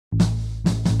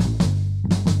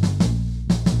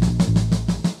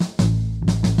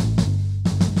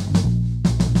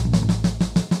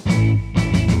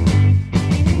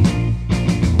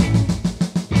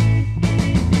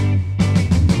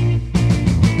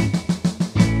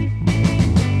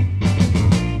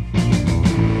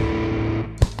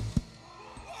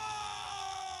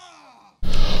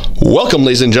Welcome,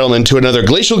 ladies and gentlemen, to another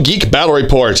Glacial Geek Battle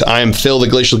Report. I am Phil, the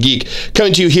Glacial Geek,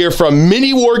 coming to you here from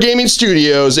Mini Wargaming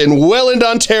Studios in Welland,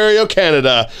 Ontario,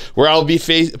 Canada, where I'll be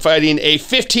fighting a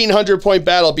 1,500-point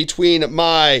battle between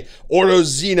my Ordo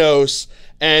Xenos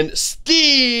and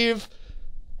Steve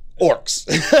Orks.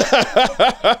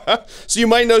 So you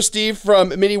might know Steve from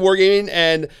Mini Wargaming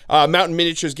and Mountain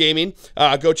Miniatures Gaming.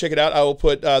 Go check it out. I will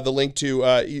put the link to,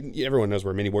 everyone knows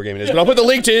where Mini Wargaming is, but I'll put the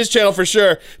link to his channel for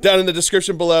sure down in the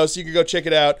description below, so you can go check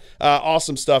it out.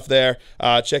 Awesome stuff there.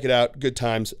 Check it out. Good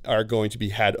times are going to be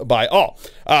had by all.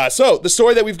 So the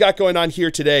story that we've got going on here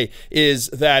today is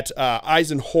that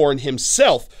Eisenhorn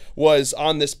himself was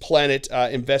on this planet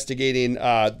investigating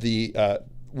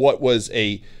what was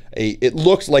it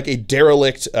looked like a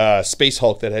derelict space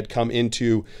hulk that had come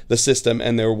into the system,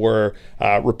 and there were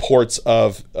reports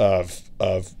of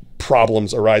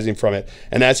problems arising from it.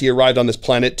 And as he arrived on this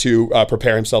planet to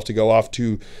prepare himself to go off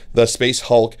to the space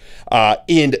hulk,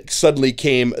 in suddenly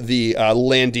came the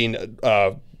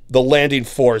landing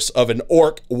force of an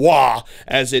Ork WAAAAAGH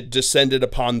as it descended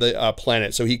upon the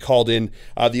planet. So he called in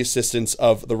the assistance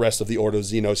of the rest of the Ordo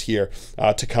Xenos here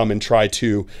to come and try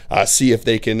to see if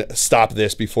they can stop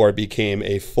this before it became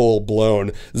a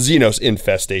full-blown Xenos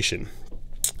infestation.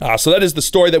 So that is the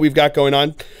story that we've got going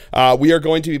on. We are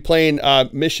going to be playing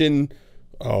mission...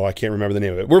 Oh, I can't remember the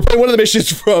name of it. We're playing one of the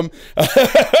missions from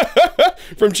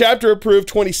from Chapter Approved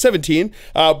 2017.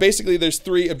 Basically, there's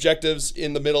 3 objectives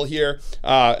in the middle here,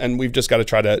 and we've just got to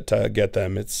try to get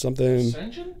them. It's something...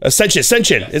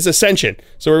 Ascension. It's Ascension.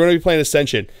 So we're going to be playing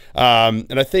Ascension.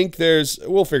 And I think there's...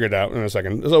 We'll figure it out in a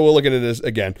second. So we'll look at it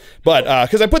again. But,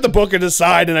 because I put the book at the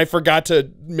side, and I forgot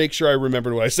to make sure I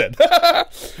remembered what I said.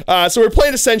 So we're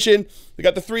playing Ascension. We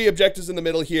got the 3 objectives in the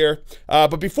middle here.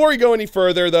 But before we go any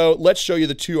further, though, let's show you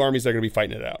the 2 armies that are going to be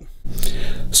fighting it out.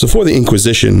 So for the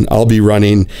Inquisition, I'll be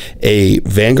running a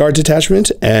Vanguard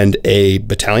detachment and a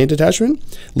Battalion detachment.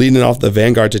 Leading off the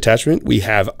Vanguard detachment, we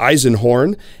have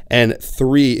Eisenhorn and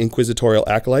 3 Inquisitorial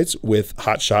Acolytes with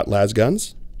hotshot las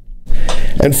guns.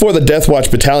 And for the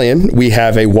Deathwatch Battalion, we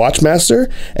have a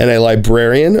Watchmaster and a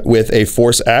Librarian with a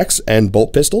Force Axe and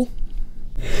Bolt Pistol.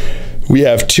 We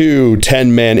have 2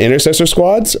 10-man intercessor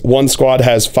squads. One squad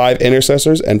has 5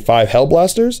 intercessors and 5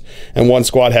 hellblasters, and one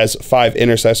squad has 5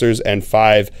 intercessors and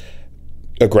 5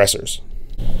 aggressors.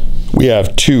 We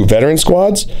have 2 veteran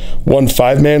squads, one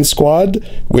 5-man squad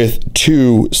with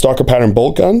 2 stalker pattern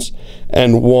bolt guns,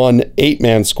 and one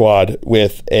 8-man squad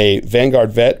with a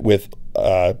Vanguard vet with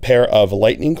a pair of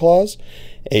lightning claws,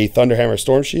 a Thunderhammer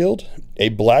storm shield, a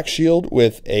black shield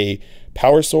with a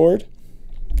power sword,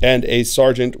 and a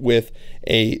sergeant with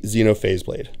a Xeno phase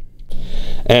blade.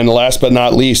 And last but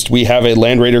not least, we have a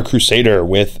Land Raider Crusader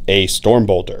with a Storm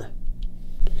Bolter.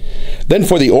 Then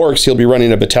for the Orks, he'll be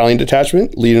running a Battalion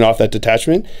detachment. Leading off that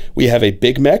detachment, we have a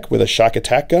Big Mech with a shock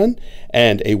attack gun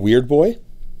and a Weird Boy.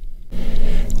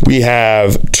 We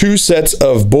have 2 sets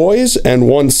of boys and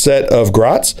 1 set of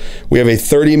grots. We have a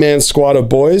 30-man squad of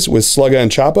boys with Slugga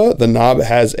and Choppa. The Knob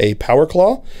has a Power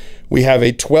Claw. We have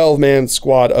a 12-man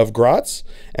squad of grots,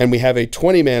 and we have a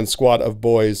 20-man squad of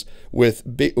boys with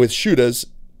Shootas,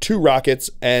 2 rockets,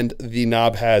 and the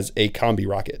Knob has a combi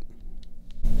rocket.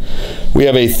 We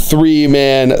have a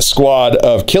 3-man squad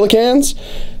of Killicans.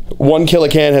 1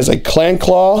 Killican has a Clan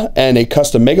Claw and a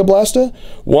custom Mega Blaster.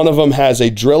 One of them has a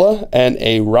Drilla and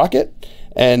a rocket,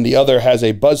 and the other has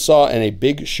a Buzzsaw and a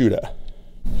big Shooter.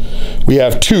 We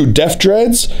have 2 Def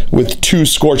Dreads with 2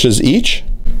 Scorches each.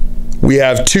 We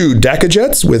have 2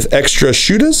 Dakajets with extra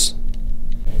shooters.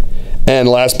 And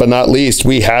last but not least,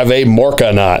 we have a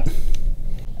Morkanaut.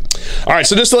 All right,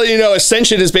 so just to let you know,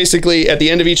 Ascension is basically at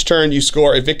the end of each turn, you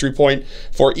score a victory point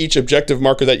for each objective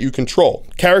marker that you control.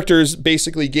 Characters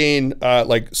basically gain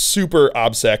like super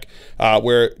obsec,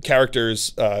 where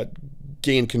characters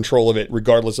gain control of it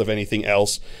regardless of anything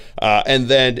else. And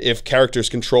then if characters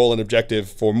control an objective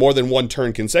for more than 1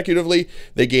 turn consecutively,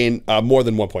 they gain more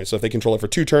than 1 point. So if they control it for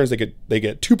 2 turns, they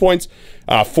get 2 points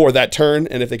for that turn.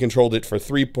 And if they controlled it for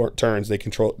 3 turns, they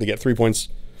get 3 points,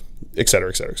 etc.,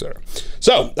 etc., etc.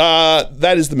 So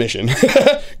that is the mission.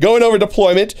 Going over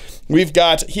deployment, we've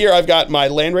got here, I've got my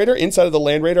Land Raider. Inside of the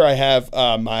Land Raider, I have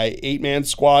my 8-man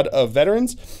squad of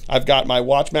veterans. I've got my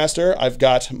Watchmaster, I've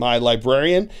got my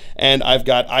Librarian, and I've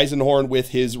got Eisenhorn with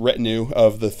his retinue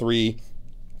of the 3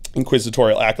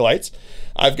 Inquisitorial Acolytes.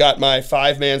 I've got my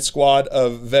 5-man squad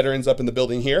of veterans up in the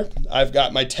building here. I've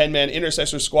got my 10-man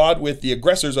intercessor squad with the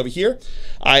aggressors over here.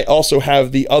 I also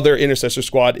have the other intercessor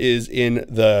squad is in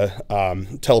the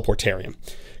teleportarium.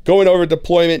 Going over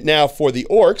deployment now for the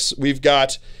Orks, we've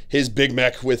got his big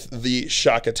mech with the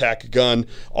shock attack gun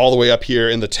all the way up here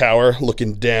in the tower,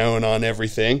 looking down on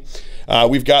everything.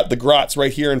 We've got the Grots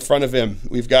right here in front of him.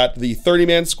 We've got the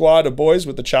 30-man squad of boys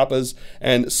with the Choppas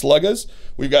and Sluggas.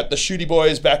 We've got the Shooty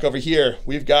boys back over here.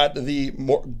 We've got the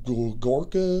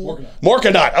Morkanaut.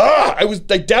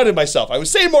 I doubted myself. I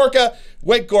was saying Morka,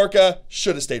 went Gorka,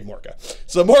 should have stayed Morka.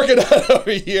 So Morkanaut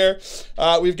over here.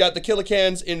 We've got the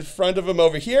Killicans in front of him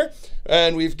over here.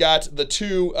 And we've got the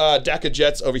two Daka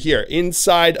Jets over here.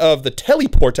 Inside of the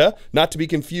Teleporta, not to be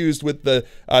confused with the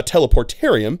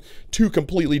Teleportarium, two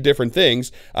completely different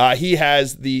things. He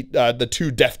has the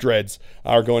two Death Dreads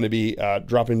are going to be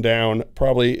dropping down,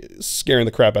 probably scaring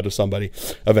the crap out of somebody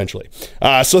eventually.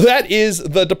 So that is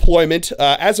the deployment.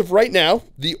 As of right now,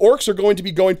 the Orks are going to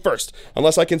be going first,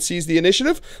 unless I can seize the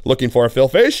initiative. Looking for a fill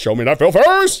phase. Show me that fill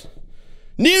phase.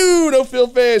 No fill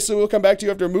phase. So we'll come back to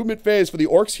you after a movement phase for the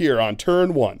Orks here on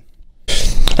turn 1.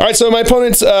 All right, so my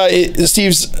opponent's,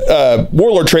 Steve's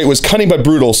Warlord trait was Cunning but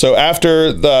Brutal. So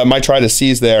after my try to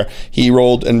seize there, he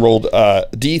rolled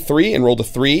D3 and rolled a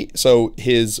 3. So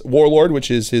his Warlord,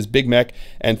 which is his big mech,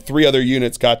 and 3 other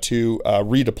units got to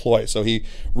redeploy. So he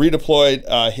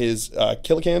redeployed his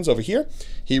Killicans over here.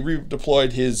 He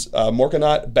redeployed his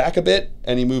Morkanaut back a bit,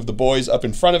 and he moved the boys up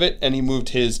in front of it, and he moved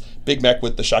his big mech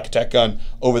with the shock attack gun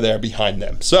over there behind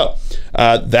them. So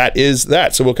that is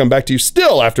that. So we'll come back to you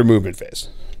still after movement phase.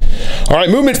 All right,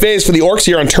 movement phase for the Orks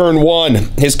here on turn 1.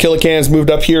 His Killicans moved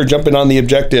up here, jumping on the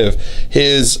objective.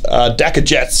 His Daka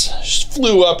Jets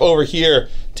flew up over here,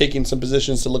 taking some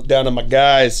positions to look down on my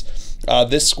guys.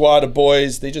 This squad of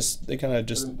boys, they're just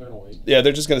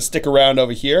gonna stick around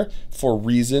over here for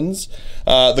reasons.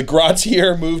 The Grots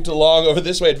here moved along over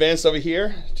this way, advanced over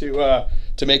here to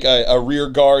make a rear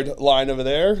guard line over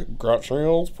there. Grot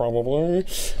shields, probably.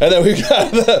 And then we've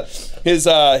got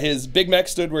his big mech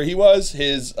stood where he was.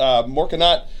 His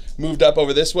Morkanaut moved up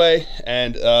over this way,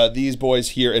 and these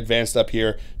boys here advanced up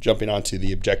here, jumping onto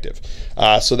the objective.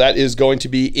 So that is going to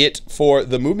be it for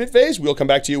the movement phase. We'll come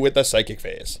back to you with the psychic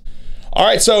phase. All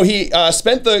right, so he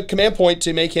spent the command point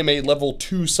to make him a level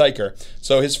 2 psyker.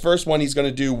 So his first one, he's going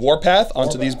to do Warpath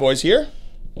onto these boys here.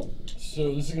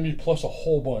 So this is going to be plus a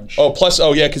whole bunch.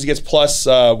 Oh yeah, because he gets plus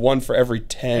 1 for every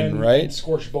 10, right? And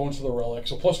Scorched Bones for the relic.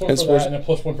 So plus 1 for that, and then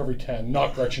plus 1 for every 10.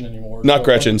 Not Gretchen anymore. Not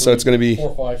Gretchen, so it's going to be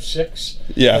 4, 5, 6.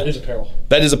 Yeah. That is a peril.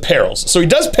 That is a perils. So he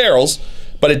does perils,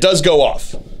 but it does go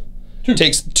off.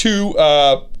 Takes two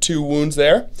wounds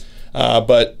there.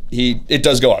 But it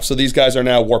does go off. So these guys are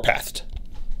now warpathed.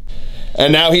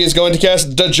 And now he is going to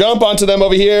cast the jump onto them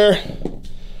over here.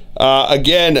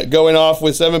 Again, going off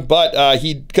with 7, but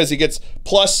because he gets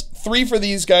plus 3 for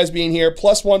these guys being here,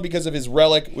 plus 1 because of his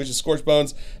relic, which is Scorched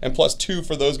Bones, and plus 2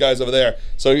 for those guys over there.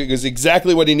 So it was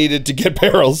exactly what he needed to get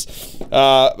perils.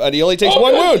 And he only takes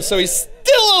 1 wound, so he's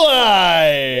still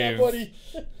alive. Yeah, buddy.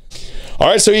 All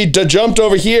right, so he jumped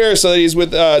over here, so that he's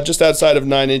with just outside of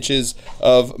 9 inches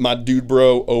of my dude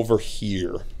bro over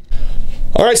here.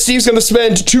 All right, Steve's going to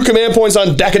spend 2 command points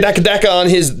on Daka on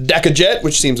his Daka Jet,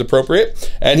 which seems appropriate.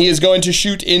 And he is going to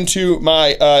shoot into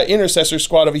my Intercessor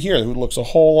squad over here, who looks a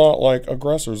whole lot like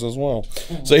aggressors as well.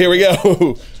 So here we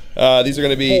go. These are going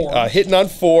to be hitting on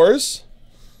 4s.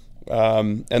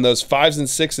 And those 5s and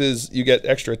 6s, you get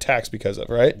extra attacks because of,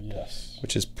 right? Yes.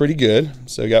 Which is pretty good.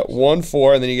 So you got 1,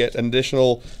 4, and then you get an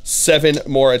additional 7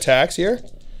 more attacks here.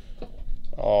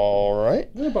 All right.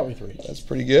 Probably 3. That's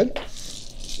pretty good.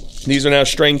 These are now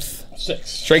strength 6.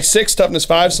 Strength 6, toughness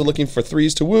 5, so looking for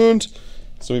 3s to wound.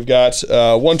 So we've got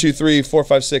 1, 2, 3, 4,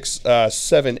 5, 6,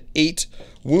 7, 8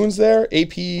 wounds there.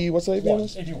 AP, what's the AP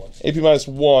minus? AP 1. AP minus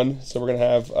 1. So we're going to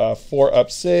have 4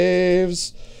 up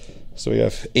saves. So we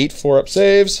have 8 4-up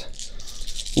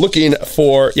saves. Looking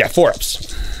for, 4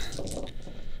 ups.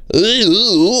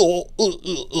 Okay.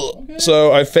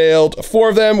 So I failed 4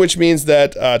 of them, which means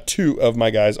that 2 of my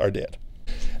guys are dead.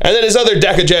 And then his other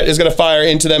Daka Jet is going to fire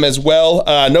into them as well.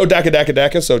 No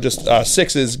Daka, so just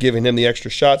 6s giving him the extra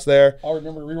shots there. I'll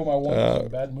remember to reroll my 1 because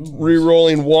of bad moons.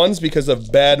 Rerolling 1s because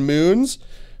of bad moons.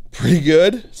 Pretty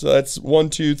good. So that's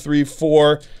 1, 2, 3,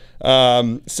 4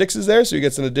 6s there. So he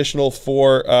gets an additional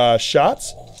 4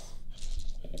 shots.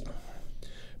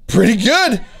 Pretty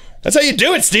good. That's how you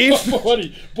do it, Steve. buddy.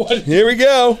 Here we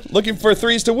go. Looking for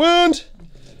 3s to wound.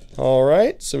 All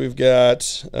right. So we've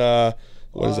got...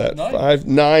 what is that?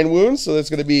 9 wounds. So that's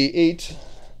going to be 8,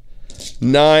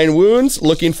 9 wounds.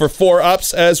 Looking for 4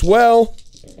 ups as well.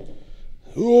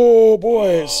 Oh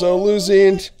boy. So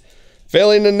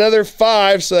failing another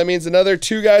 5. So that means another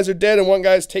 2 guys are dead and 1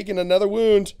 guy's taking another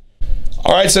wound.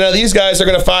 All right, so now these guys are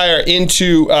going to fire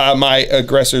into my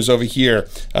aggressors over here.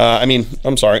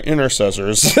 I'm sorry,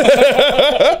 intercessors.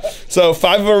 So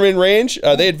 5 of them are in range.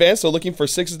 They advance, so looking for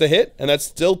 6s to hit, and that's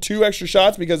still 2 extra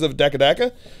shots because of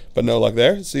Daka, but no luck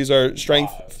there. So these are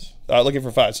strength, looking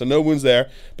for 5, so no wounds there.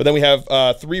 But then we have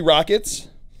 3 rockets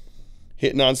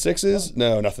hitting on 6s.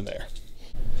 No, nothing there.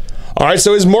 All right,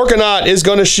 so his Morkanaut is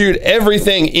going to shoot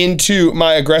everything into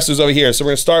my aggressors over here. So we're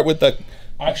going to start with the...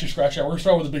 Actually, scratch that. We're going to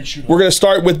start with the big shooter. We're going to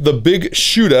start with the big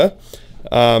shooter.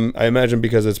 I imagine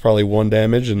because it's probably 1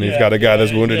 damage, and he's got a guy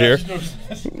that's wounded here.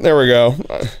 There we go.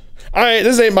 All right,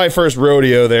 this ain't my first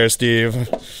rodeo there, Steve.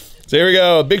 So here we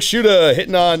go. Big shooter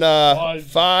hitting on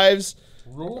 5s.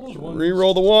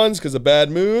 Reroll the 1s because of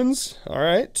bad moons. All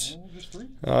right. Just 3.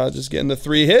 Just getting the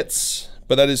 3 hits.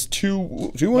 But that is 2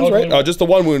 wounds, right? Oh, just the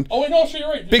 1 wound. Oh, wait, no, so you're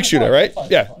right. Big shooter, right?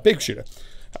 Yeah, big shooter.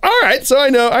 All right, so I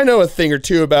know a thing or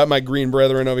two about my green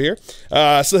brethren over here.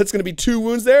 So that's going to be 2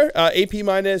 wounds there. AP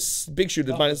minus big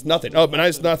shooter minus nothing. Oh,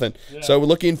 minus nothing. Yeah. So we're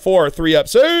looking for 3-up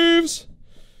saves.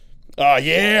 Oh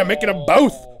yeah, making them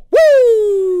both.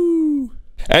 Woo!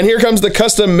 And here comes the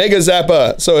custom Mega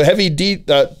Zappa. So heavy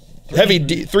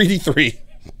 3d3.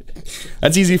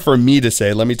 That's easy for me to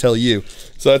say. Let me tell you.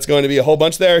 So that's going to be a whole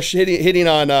bunch there. Hitting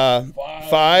on 5s,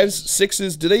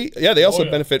 6s. Do they? Yeah, they also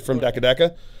benefit from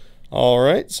Daka. All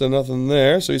right, so nothing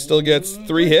there. So he still gets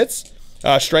 3 hits.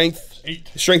 Strength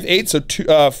 8, so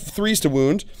 3s to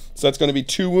wound. So that's going to be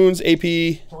 2 wounds. AP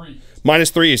 3.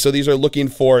 Minus 3. So these are looking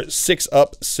for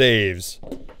 6-up saves.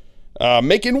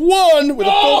 Making 1 with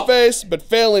a full face, but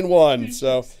failing 1.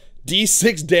 So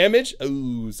D6 damage.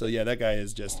 Ooh, so yeah, that guy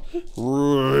is just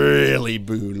really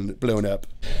blown up.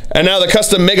 And now the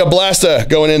custom Mega Blaster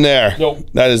going in there. Nope.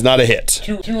 That is not a hit.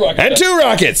 2 rockets. And 2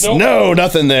 rockets. Nope. No,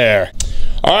 nothing there.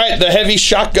 All right, the heavy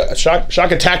shock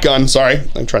attack gun, sorry,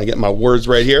 I'm trying to get my words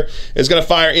right here, is going to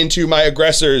fire into my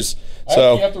aggressors.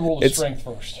 So you have to roll the strength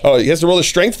first. Oh, he has to roll the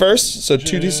strength first? So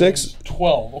 2d6?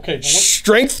 12. Okay. But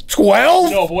strength 12?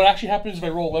 No, but what actually happens if I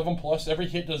roll 11 plus, every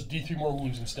hit does D3 more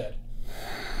wounds instead.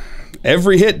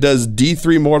 Every hit does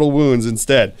D3 mortal wounds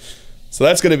instead. So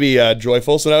that's going to be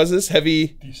joyful. So now is this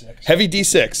heavy D6? Heavy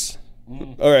D6.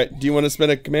 All right, do you want to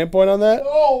spend a command point on that?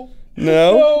 No.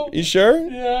 No? You sure?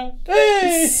 Yeah.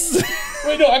 Hey!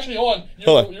 Wait, no, actually, hold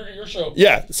on. Your show.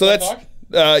 Yeah, so that's...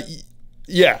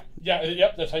 yeah. Yeah,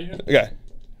 yep, that's how you do it. Okay.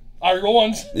 I roll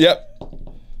 1s. Yep.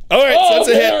 All right, so that's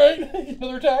a hit. All right.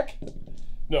 Another attack?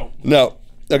 No. No.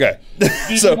 Okay.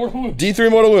 D3 mortal wounds. D3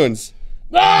 mortal wounds.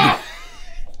 Ah!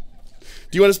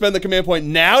 Do you want to spend the command point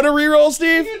now to reroll,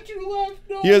 Steve? He has 2 left.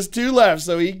 No. He has 2 left,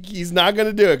 so he's not going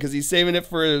to do it because he's saving it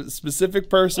for a specific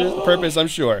purpose, I'm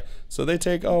sure. So they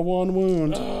take 1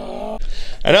 wound.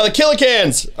 And now the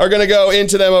Killicans are going to go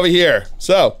into them over here.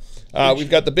 So we've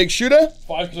got the big shooter.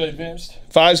 5 because I advanced.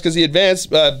 5's because he advanced.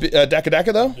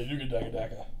 Daka though? They do get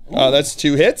Daka. That's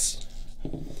 2 hits.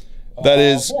 That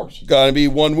is going to be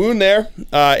 1 wound there.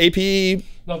 AP,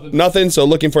 nothing, so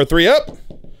looking for a 3-up.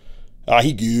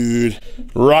 He good.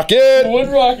 Rocket.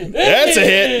 1 rocket. That's a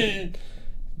hit.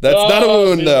 That's not a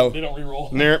wound, though. They don't reroll.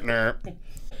 Nerp.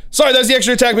 Sorry, that's the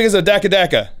extra attack because of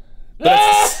Daka. No.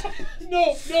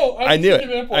 I knew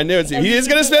it. I knew it. He is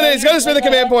going to spin it. He's going to spin the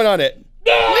command point on it.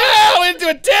 No, into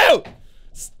it too.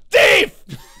 Steve.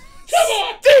 Come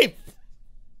on. Steve.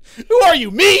 Who are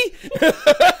you, me?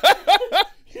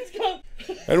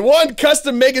 And 1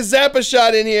 custom Mega Zappa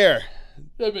shot in here.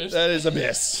 That is a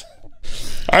miss.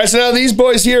 All right, so now these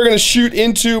boys here are going to shoot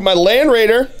into my Land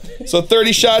Raider. So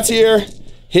 30 shots here,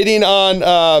 hitting on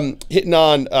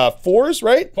 4s,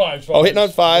 right? 5s. Oh, hitting on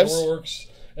 5s. Orks,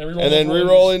 and then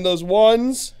re-rolling those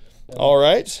 1s. All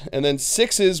right, and then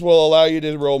 6s will allow you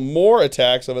to roll more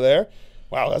attacks over there.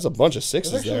 Wow, that's a bunch of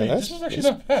 6s there. That's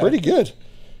not bad. Pretty good.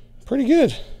 Pretty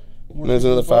good. And there's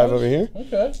another 5 over here.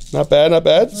 Okay. Not bad, not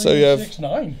bad. 3, so you have 6,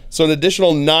 9. So an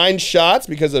additional 9 shots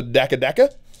because of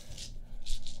Daka.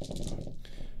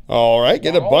 All right,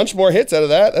 get a bunch more hits out of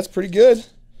that. That's pretty good.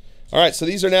 All right, so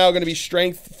these are now going to be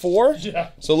strength 4. Yeah.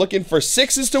 So looking for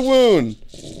 6s to wound.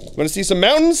 Want to see some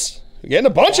mountains? We're getting a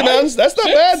bunch of mountains. That's not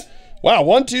bad. Wow,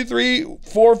 1, 2, 3,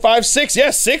 4, 5, 6.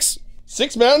 Yes, 6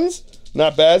 mountains.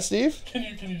 Not bad, Steve. Can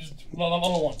you just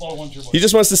all ones? He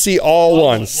just wants to see all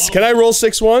 1s. Can I roll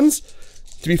 6 1s?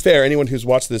 To be fair, anyone who's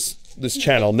watched this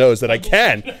channel knows that I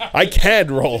can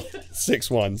roll 6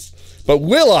 1s. But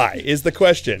will I is the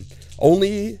question.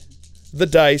 Only the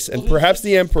dice and perhaps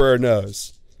the Emperor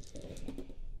knows.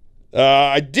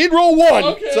 I did roll 1,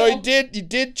 okay, so you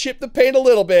did chip the paint a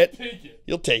little bit. Take it.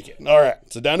 You'll take it. All right,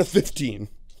 so down to 15.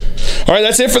 All All right,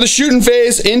 that's it for the shooting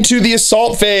phase. Into the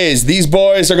assault phase. These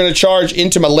boys are going to charge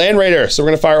into my Land Raider. So we're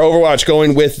going to fire Overwatch,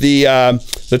 going with the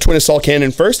twin assault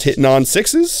cannon first, hitting on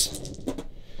 6s.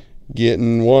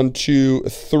 Getting 1, 2,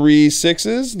 3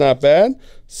 6s. Not bad.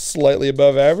 Slightly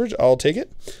above average. I'll take it.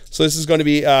 So this is going to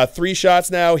be 3 shots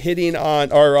now, hitting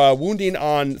on, or wounding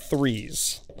on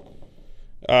 3s.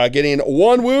 Getting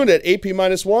 1 wound at AP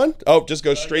 -1. Oh, just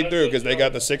go straight through because they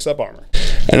got the 6-up armor.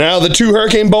 And now the 2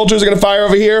 Hurricane Bolters are going to fire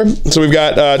over here. So we've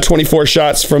got 24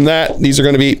 shots from that. These are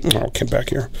going to be, oh, get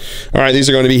back here. All right, these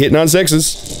are going to be hitting on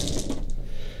 6s.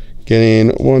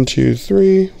 Getting 1, 2,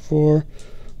 3, 4,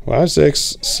 5,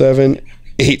 6, 7,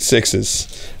 8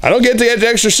 6s. I don't get to get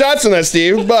extra shots on that,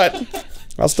 Steve, but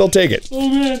I'll still take it. Oh,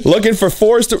 man. Looking for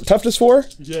 4s to, toughness 4?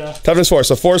 Yeah. Toughness 4,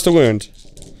 so 4s to wound.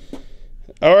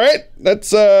 All right,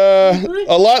 that's a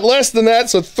lot less than that,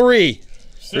 so 3.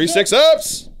 3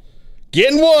 6-ups.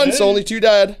 Getting 1, so only 2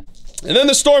 died. And then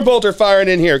the Storm Bolter firing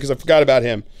in here, because I forgot about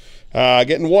him.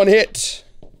 Getting 1 hit,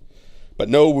 but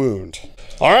no wound.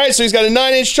 All right, so he's got a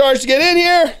 9-inch charge to get in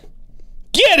here.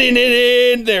 Getting it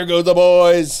in. There goes the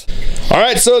boys. All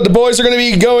right, so the boys are going to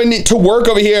be going to work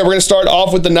over here. We're going to start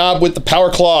off with the Knob with the Power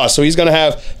Claw. So he's going to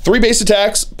have 3 base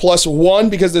attacks, +1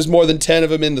 because there's more than 10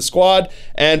 of them in the squad,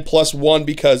 and +1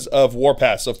 because of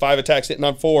Warpath. So 5 attacks hitting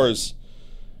on 4s.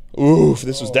 Ooh, if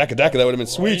this was Daka, that would have been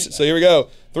sweet. So here we go.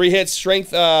 3 hits,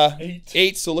 strength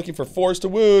 8, so looking for 4s to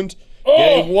wound.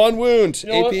 Getting 1 wound. You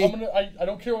know AP. what? I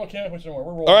don't care what command points anymore.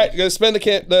 We're rolling. All right, you're going to spend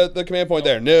the command point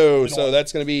there. No, so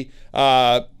that's going to be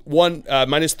 1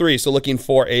 -3, so looking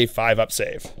for a 5-up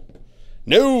save.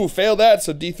 No, failed that,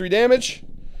 so D3 damage.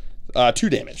 2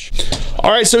 damage.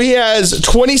 All right, so he has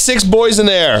 26 boys in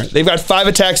there. They've got 5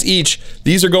 attacks each.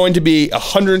 These are going to be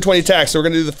 120 attacks. So we're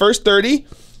going to do the first 30.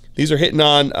 These are hitting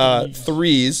on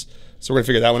 3s, so we're going to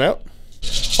figure that one out.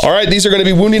 All right, these are going to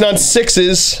be wounding on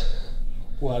 6s.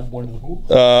 We'll add 1 to the pool.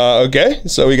 Okay,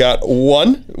 so we got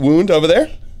 1 wound over there.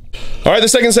 All right, the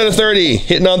second set of 30,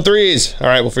 hitting on 3s. All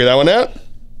right, we'll figure that one out.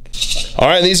 All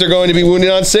right, these are going to be wounding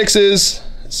on 6s.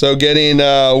 So getting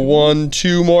 1,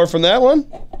 2 more from that one.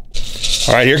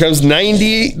 All right, here comes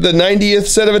 90, the 90th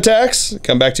set of attacks.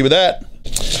 Come back to you with that.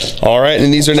 All right,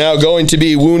 and these are now going to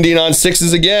be wounding on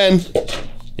 6s again.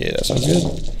 Yeah, that sounds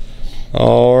good.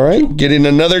 All right, getting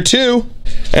another 2.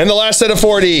 And the last set of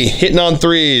 40, hitting on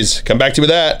 3s. Come back to you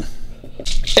with that.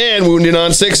 And wounding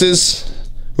on 6s.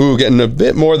 Ooh, getting a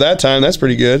bit more that time. That's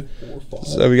pretty good.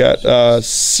 So we got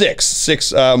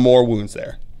 6 more wounds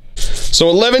there. So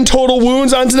 11 total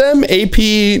wounds onto them.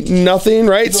 AP nothing,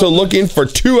 right? So looking for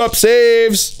 2-up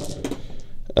saves.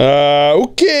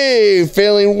 Okay,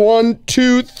 failing 1,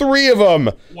 2, 3 of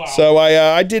them. Wow. So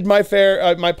I did my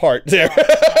my part there.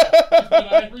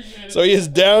 So he is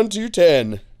down to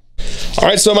 10. All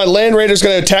right, so my Land Raider's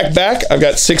going to attack back. I've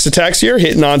got 6 attacks here,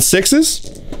 hitting on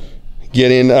 6s.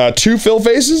 Getting 2 fill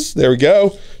faces. There we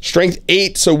go. Strength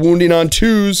 8, so wounding on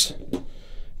 2s.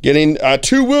 Getting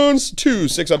 2 wounds, 2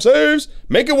 6-up saves.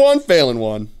 Making 1, failing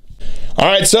 1. All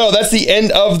right, so that's the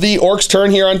end of the Orcs'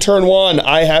 turn here on turn 1.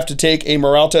 I have to take a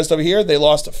morale test over here. They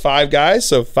lost 5 guys,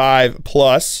 so 5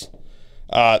 plus.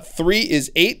 3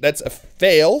 is 8. That's a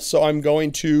fail, so I'm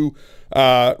going to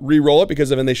re-roll it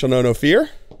because of "And They Shall Know No Fear."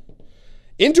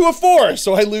 Into a 4,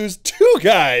 so I lose 2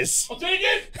 guys. I'll take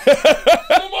it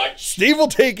so much. Steve will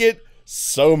take it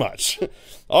so much.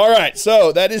 All right,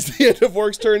 so that is the end of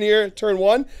Orcs' turn here, turn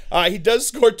 1. He does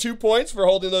score 2 points for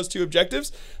holding those 2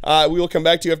 objectives. We will come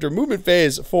back to you after movement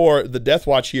phase for the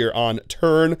Deathwatch here on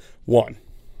turn 1.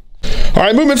 All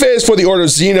right, movement phase for the Ordo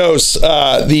Xenos.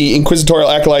 The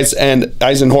Inquisitorial Acolytes and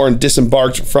Eisenhorn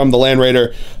disembarked from the Land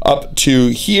Raider up to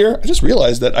here. I just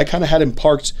realized that I kind of had him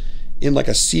parked in like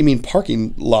a seeming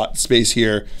parking lot space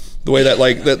here. The way that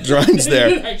that drawing's there.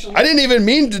 I didn't even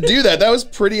mean to do that. That was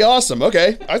pretty awesome.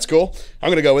 Okay, that's cool.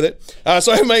 I'm gonna go with it.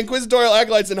 So I have my Inquisitorial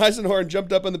Acolytes and Eisenhorn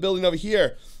jumped up on the building over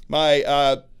here.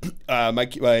 My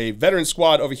my veteran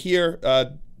squad over here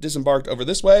disembarked over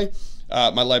this way.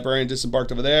 My Librarian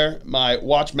disembarked over there. My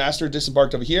Watchmaster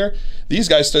disembarked over here. These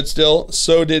guys stood still.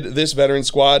 So did this veteran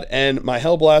squad. And my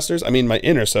Hellblasters, I mean my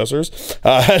Intercessors,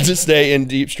 had to stay in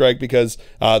Deep Strike because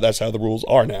that's how the rules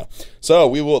are now. So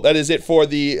we will. That is it for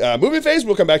the movement phase.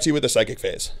 We'll come back to you with the Psychic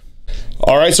phase.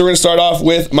 All right, so we're going to start off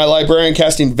with my Librarian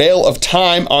casting Veil of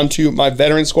Time onto my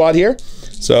veteran squad here.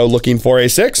 So looking for a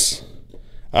 6.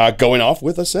 Going off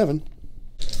with a 7.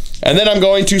 And then I'm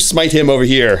going to smite him over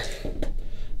here.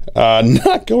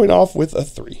 Not going off with a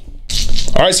 3.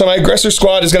 All right, so my aggressor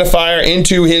squad is going to fire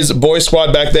into his boy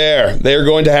squad back there. They're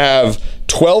going to have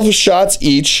 12 shots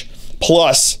each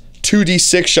plus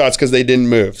 2d6 shots because they didn't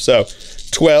move. So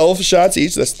 12 shots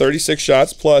each, that's 36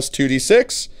 shots plus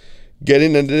 2d6.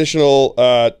 getting an additional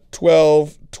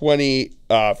 12,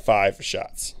 25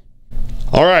 shots.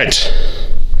 All right,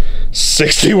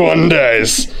 61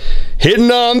 dice,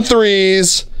 hitting on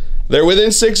 3s. They're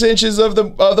within 6 inches of the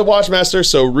Watchmaster,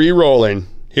 so re-rolling.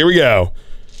 Here we go.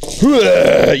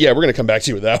 Yeah, we're gonna come back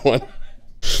to you with that one.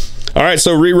 All right,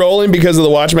 so re-rolling because of the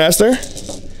Watchmaster.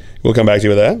 We'll come back to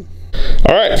you with that.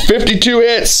 All right, 52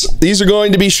 hits. These are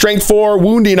going to be strength 4,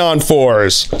 wounding on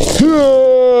 4s.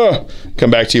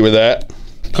 Come back to you with that.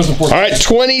 All right,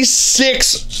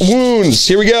 26 wounds.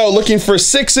 Here we go. Looking for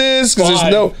 6s because there's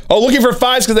no. Oh, looking for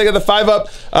 5s because they got the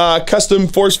 5-up custom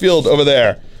force field over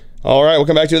there. All right, we'll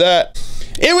come back to that.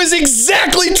 It was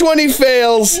exactly 20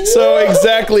 fails, so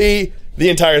exactly the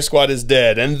entire squad is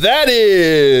dead, and that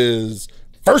is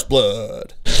first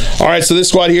blood. All right, so this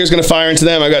squad here is going to fire into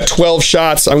them. I've got 12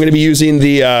 shots. I'm going to be using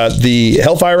the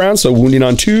Hellfire round, so wounding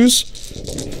on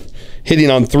 2s.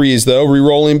 Hitting on 3s, though.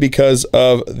 Rerolling because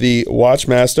of the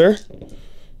Watchmaster.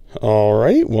 All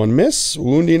right, 1 miss.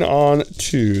 Wounding on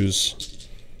 2s.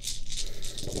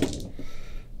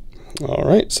 All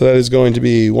right, so that is going to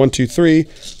be 1, 2, 3,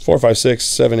 4, 5, 6,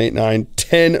 7, 8, 9,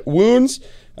 10 wounds.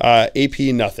 AP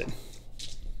nothing.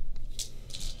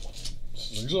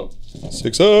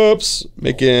 6 ups,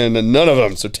 making none of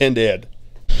them, so 10 dead.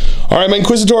 All right, my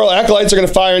Inquisitorial Acolytes are going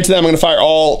to fire into them. I'm going to fire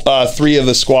all 3 of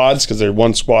the squads because they're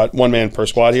one man per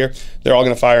squad here. They're all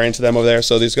going to fire into them over there.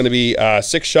 So there's going to be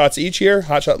 6 shots each here,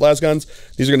 hotshot las guns.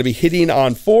 These are going to be hitting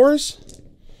on 4s.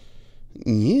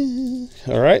 Yeah.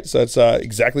 All right, so that's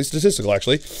exactly statistical,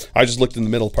 actually. I just looked in the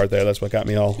middle part there. That's what got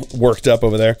me all worked up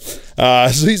over there.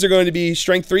 So these are going to be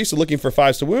strength 3, so looking for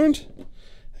 5s to wound.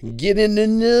 Get into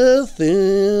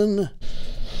nothing.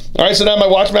 All right, so now my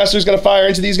Watchmaster is going to fire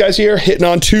into these guys here, hitting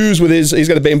on 2s with his, he's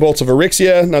got a Bane Bolts of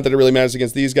Erixia. Not that it really matters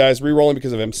against these guys. Rerolling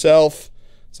because of himself.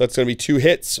 So that's going to be 2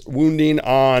 hits, wounding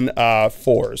on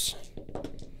 4s.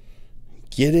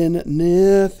 Getting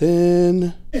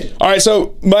nothing. All right,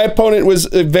 so my opponent was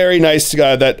very nice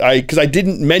because I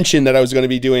didn't mention that I was going to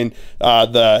be doing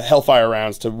the Hellfire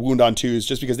rounds to wound on 2s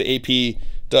just because the AP,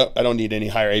 I don't need any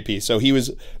higher AP. So he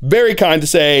was very kind to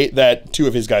say that 2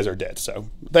 of his guys are dead. So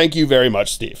thank you very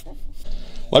much, Steve.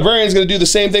 Librarian's going to do the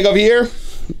same thing over here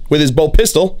with his bolt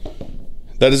pistol.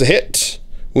 That is a hit.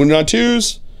 Wounded on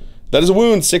 2s. That is a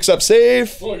wound. 6-up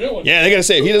save. Oh, yeah, they got a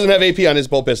save. He doesn't have AP on his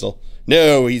bolt pistol.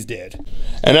 No, he's dead.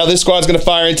 And now this squad's going to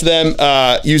fire into them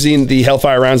using the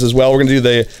Hellfire rounds as well. We're going to do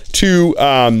the 2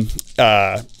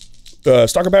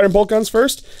 Stalker Pattern bolt guns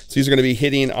first. So these are going to be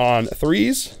hitting on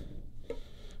 3s.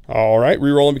 All right,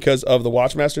 rerolling because of the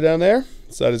Watchmaster down there.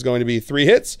 So that is going to be 3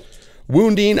 hits.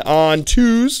 Wounding on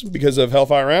 2s because of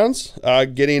Hellfire rounds.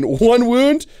 Getting 1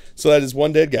 wound, so that is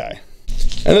 1 dead guy.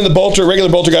 And then the regular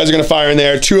bolter guys are going to fire in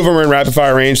there. 2 of them are in rapid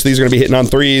fire range, so these are going to be hitting on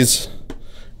 3s.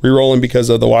 Rerolling because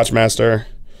of the Watchmaster.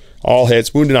 All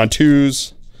hits. Wounded on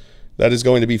 2s. That is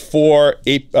going to be 4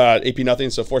 AP nothing,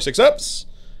 so 4 6-ups.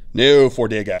 No, 4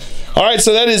 dead guy. All right,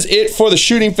 so that is it for the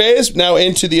shooting phase. Now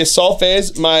into the assault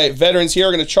phase. My veterans here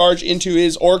are going to charge into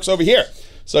his orcs over here.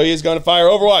 So he is going to fire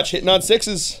Overwatch, hitting on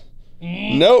 6s.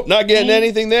 Nope, not getting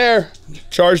anything there.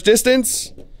 Charge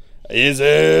distance is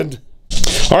in.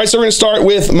 All right, so we're going to start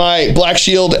with my Black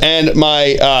Shield and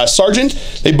my Sergeant.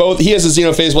 He has a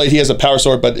Xenophase Blade, he has a Power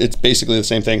Sword, but it's basically the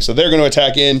same thing. So they're going to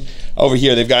attack in over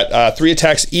here. They've got 3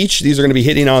 attacks each. These are going to be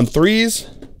hitting on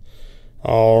 3s.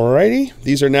 Alrighty,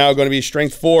 these are now going to be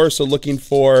strength 4, so looking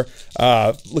for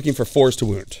 4s to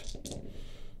wound.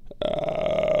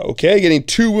 Okay, getting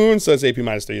 2 wounds, so that's AP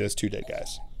 -3. That's 2 dead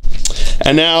guys.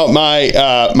 And now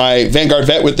my Vanguard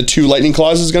Vet with the 2 Lightning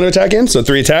Claws is going to attack in, so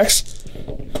 3 attacks.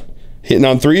 Hitting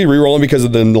on 3, rerolling because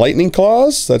of the Lightning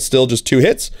Claws. That's still just 2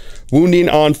 hits. Wounding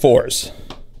on 4s.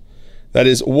 That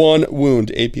is 1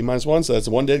 wound, AP -1, so that's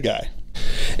 1 dead guy.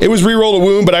 It was reroll a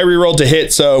wound, but I rerolled to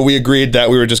hit, so we agreed that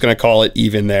we were just going to call it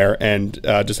even there and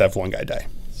just have 1 guy die.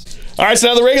 All right, so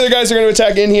now the regular guys are going to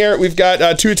attack in here. We've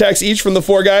got 2 attacks each from the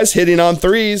 4 guys, hitting on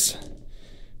 3s.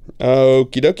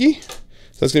 Okie dokie.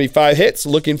 So that's going to be 5 hits,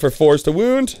 looking for 4s to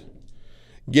wound.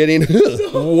 Getting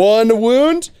 1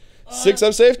 wound.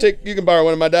 6-up save. You can borrow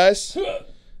one of my dice.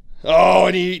 Oh,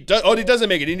 and he doesn't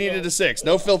make it. He needed a 6.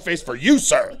 No fill face for you,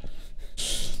 sir.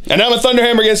 And now my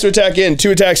Thunderhammer gets to attack in.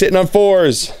 2 attacks hitting on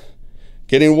 4s.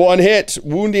 Getting 1 hit.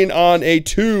 Wounding on a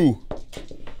 2.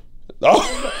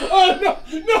 Oh, oh no,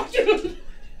 dude.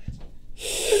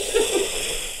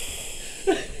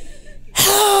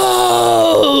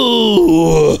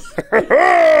 Oh.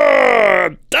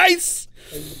 Dice.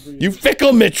 You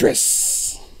fickle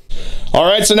mistress. All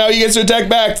right, so now he gets to attack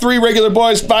back. 3 regular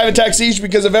boys, 5 attacks each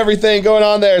because of everything going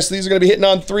on there. So these are going to be hitting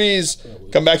on 3s.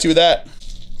 Come back to you with that.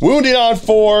 Wounding on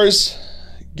 4s.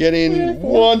 Getting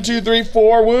 1, 2, 3,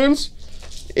 4 wounds.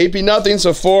 AP nothing,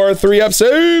 so 4 3-up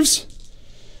saves.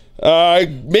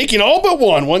 Making all but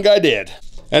one. One guy did.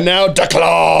 And now the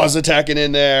claws attacking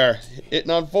in there.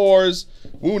 Hitting on 4s,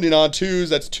 wounding on 2s.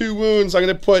 That's 2 wounds. I'm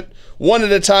going to put 1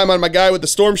 at a time on my guy with the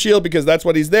storm shield because that's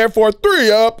what he's there for.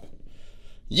 3-up.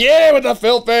 Yeah, with the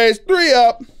filth face.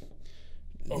 3-up.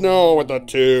 No, with the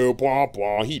 2. Blah,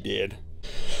 blah. He did.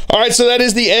 All right, so that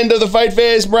is the end of the fight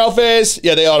phase, morale phase.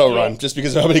 Yeah, they auto run just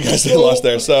because of how many guys they lost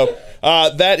there. So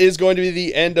that is going to be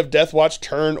the end of Deathwatch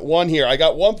turn 1 here. I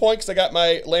got 1 point because I got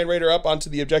my Land Raider up onto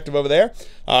the objective over there.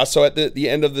 So at the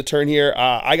end of the turn here,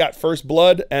 I got first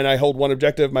blood and I hold 1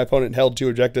 objective. My opponent held 2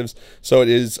 objectives, so it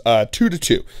is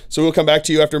 2-2. So we'll come back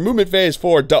to you after movement phase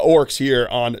for the Orks here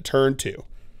on turn 2.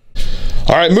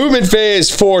 All right, movement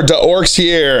phase for the Orks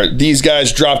here. These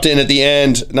guys dropped in at the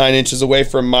end, 9 inches away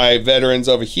from my veterans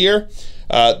over here.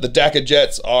 The DACA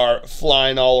jets are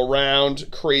flying all around,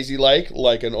 crazy like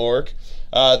an orc.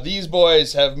 These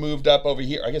boys have moved up over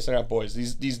here. I guess they're not boys.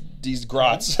 These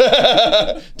grots,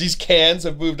 these cans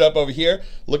have moved up over here,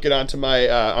 looking onto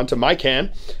my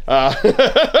can.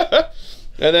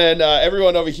 And then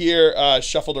everyone over here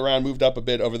shuffled around, moved up a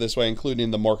bit over this way,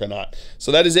 including the Morkanaut.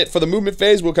 So that is it for the movement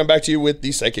phase. We'll come back to you with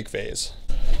the psychic phase.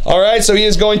 All right, so he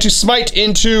is going to smite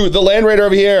into the Land Raider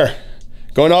over here.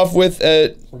 Going off with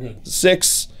a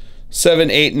 6, 7,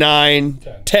 8, 9,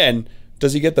 10.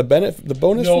 Does he get the bonus from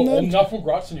that? No, not from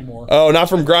Grots anymore. Oh, not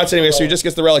from Grots anymore, so he just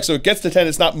gets the relic. So it gets to 10,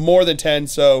 it's not more than 10,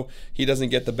 so he doesn't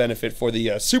get the benefit for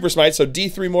the super smite. So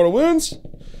D3 mortal wounds.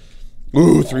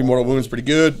 Ooh, 3 mortal wounds, pretty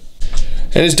good.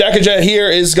 And his DACA jet here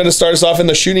is going to start us off in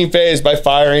the shooting phase by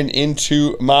firing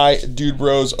into my dude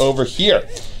bros over here.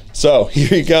 So here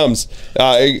he comes.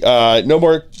 No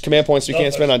more command points we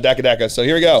can't spend on DACA. So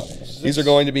here we go. These are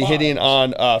going to be hitting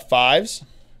on 5s.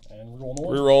 And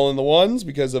rerolling the 1s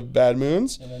because of bad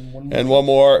moons. And one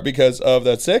more because of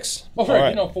that 6. Oh, right,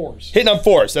 hitting on 4s. Hitting on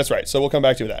 4s, that's right. So we'll come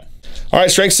back to that. All right,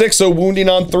 strength 6, so wounding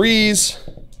on 3s.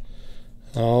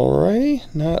 All right,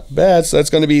 not bad. So that's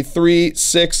going to be 3,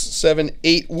 6, 7,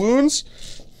 8 wounds.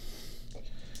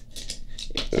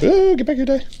 Ooh, get back here,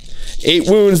 die. 8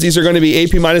 wounds. These are going to be AP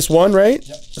 -1, right?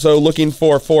 Yep. So looking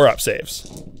for 4-up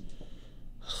saves.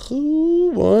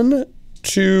 1,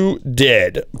 2,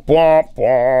 dead. Blah, blah.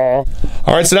 All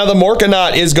right, so now the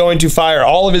Morkanaut is going to fire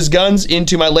all of his guns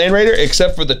into my Land Raider,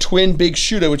 except for the twin big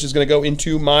shooter, which is going to go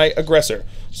into my aggressor.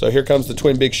 So here comes the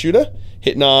twin big shooter,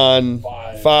 hitting on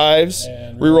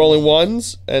 5s, rerolling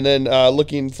 1s, and then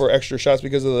looking for extra shots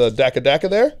because of the DACA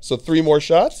there. So 3 more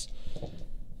shots.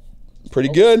 Pretty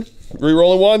good.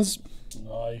 Rerolling 1s.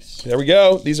 Nice. There we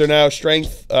go. These are now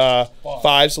strength 5,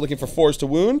 so looking for 4s to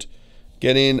wound.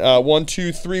 Getting 1,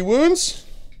 2, 3 wounds.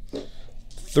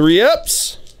 3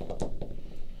 ups.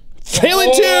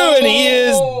 Failing 2, and he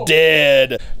is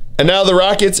dead. And now the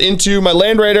rockets into my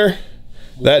Land Raider.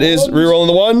 That is rerolling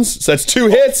the 1s. So that's 2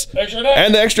 hits.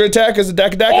 And the extra attack is a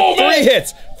DACA. Oh, 3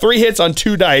 hits. 3 hits on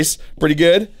 2 dice. Pretty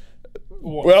good.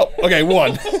 1. Well, okay,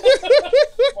 1.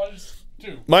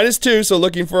 -2, so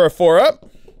looking for a 4-up.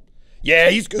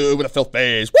 Yeah, he's good with a filth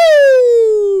base.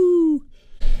 Woo!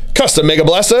 Custom Mega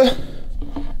Blaster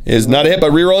is not a hit,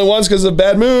 but rerolling 1s because of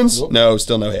bad moons. Nope. No,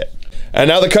 still no hit. And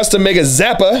now the Custom Mega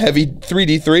Zappa, heavy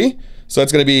 3d3. So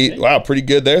that's going to be, wow, pretty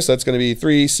good there. So that's going to be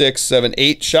 3, 6, 7,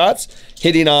 8 shots.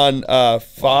 Hitting on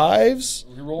 5s,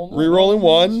 rerolling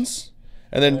 1s,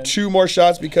 and then 2 more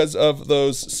shots because of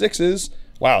those 6s.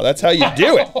 Wow, that's how you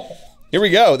do it. Here we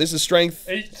go. This is strength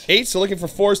 8, so looking for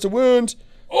 4s to wound.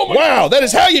 Oh my wow, God. That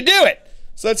is how you do it.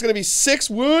 So that's going to be 6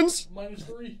 wounds.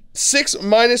 -3. 6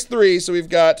 -3, so we've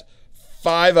got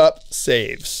 5-up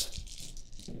saves.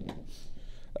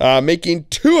 Making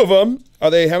 2 of them. Are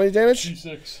they how many damage?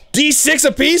 D6. D6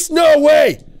 apiece? No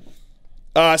way.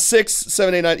 6,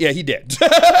 7, 8, 9. Yeah, he did.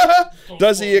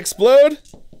 Does he explode?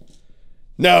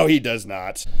 No, he does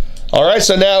not. All right,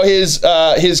 so now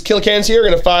his kill cans here are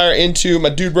going to fire into my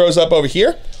dude bros up over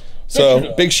here.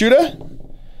 So big shooter.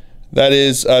 That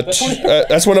is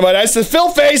that's one of my dice. The fill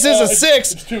face is a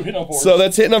 6. It's 2 hitting on 4. So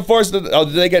that's hitting on 4. Oh,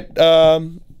 did they get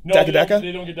no, DACA?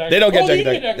 They don't get DACA. They don't get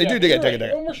DACA. They They do get right.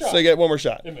 DACA. One more shot. So they get 1 more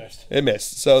shot. It missed. It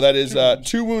missed. So that is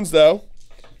 2 wounds though.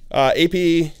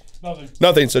 AP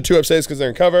nothing. So 2 up saves because they're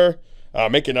in cover.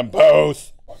 Making them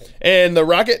both. Okay. And the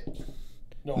rocket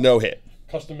no hit.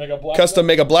 Custom Mega Blaster. Custom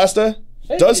Mega Blaster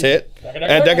does hit.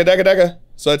 And DACA.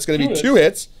 So it's going to be 2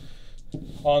 hits.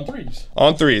 On 3s.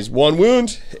 On 3s. 1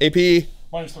 wound. AP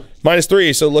 -3.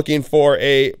 -3. So looking for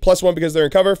a +1 because they're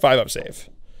in cover. 5-up save.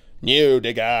 New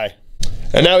big guy.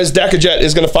 And now his DACA jet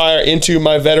is going to fire into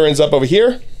my veterans up over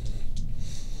here.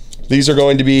 These are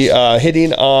going to be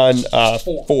hitting on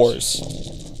 4s.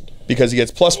 because he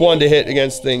gets +1 to hit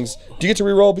against things. Do you get to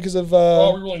reroll because of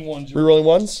rerolling ones? Rerolling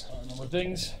ones. Number of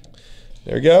things.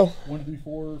 There we go. 1, 2, 3,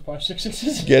 4, 5, 6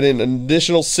 sixes. Getting an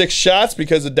additional 6 shots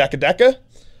because of Deca.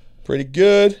 Pretty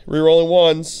good. Rerolling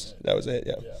ones. That was a hit.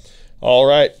 Yeah. All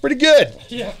right. Pretty good.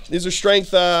 Yeah. These are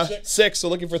strength 6, so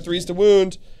looking for 3s to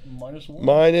wound.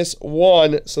 -1.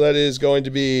 -1. So that is going to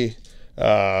be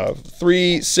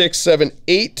 3, 6, 7,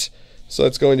 8. So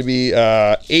that's going to be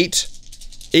 8.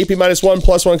 AP -1,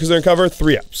 +1 because they're in cover.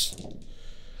 3 ups.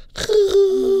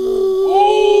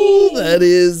 Oh, that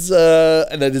is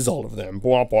all of them.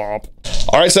 Womp womp.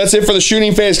 All right, so that's it for the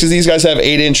shooting phase because these guys have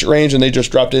 8-inch range and they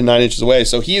just dropped in 9 inches away.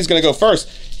 So he is going to go first.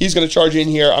 He's going to charge in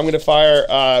here. I'm going to fire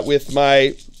with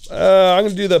my. I'm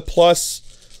going to do the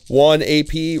 +1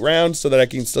 AP round so that I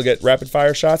can still get rapid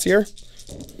fire shots here.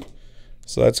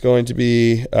 So that's going to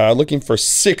be looking for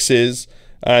 6s.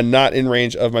 Not in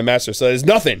range of my master. So there's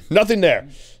nothing there.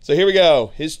 So here we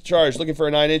go. His charge, looking for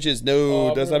a 9 inches.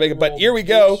 No, does not make it. But here we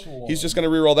go. He's just going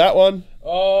to reroll that one.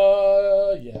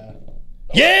 Yeah.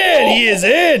 Yeah, and he is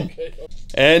in. Okay.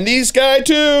 And these guy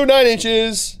too, 9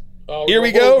 inches. Here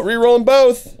we go. Rerolling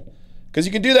both. Because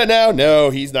you can do that now. No,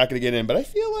 he's not going to get in. But I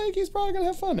feel like he's probably going to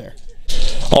have fun there.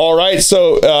 All right,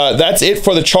 so that's it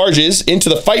for the charges. Into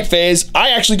the fight phase,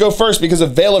 I actually go first because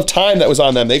of Veil of Time that was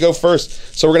on them. They go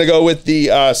first. So we're going to go with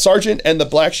the Sergeant and the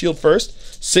Black Shield first.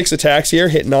 6 attacks here,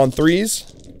 hitting on 3s.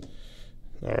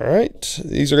 All right,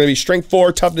 these are going to be Strength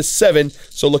 4, Toughness 7,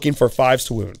 so looking for 5s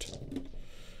to wound.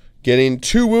 Getting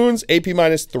 2 wounds, AP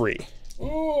 -3.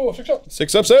 Ooh, 6 up.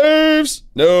 6 up saves.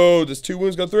 No, does 2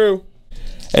 wounds go through?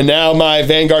 And now my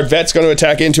Vanguard Vet's going to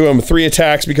attack into him. 3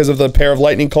 attacks because of the pair of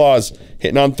Lightning Claws.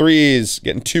 Hitting on 3s,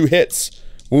 getting 2 hits.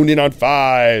 Wounding on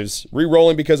 5s.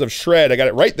 Rerolling because of Shred. I got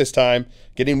it right this time.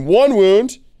 Getting 1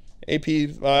 wound. AP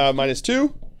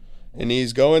 -2. And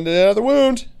he's going to another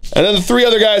wound. And then the 3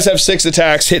 other guys have 6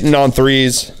 attacks, hitting on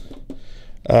 3s.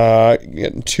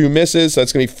 Getting 2 misses, so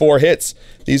that's going to be 4 hits.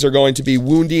 These are going to be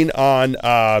wounding on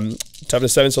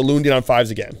toughness 7, so wounding on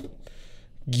 5s again.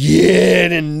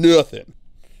 Getting nothing.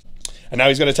 And now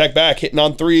he's going to attack back, hitting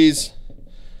on 3s.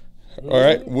 All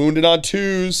right, wounded on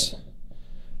 2s.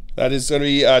 That is going to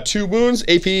be 2 wounds,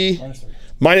 AP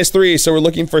 -3. So we're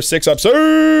looking for 6 up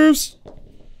saves.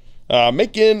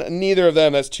 Making neither of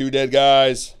them. That's 2 dead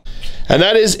guys. And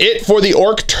that is it for the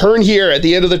Orc turn here. At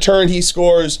the end of the turn, he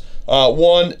scores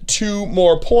 1, 2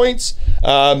 more points.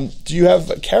 Do you have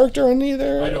a character on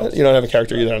either? I don't. You don't have a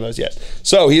character either on those yet.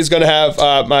 So he's going to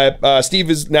have Steve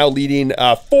is now leading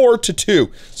 4-2.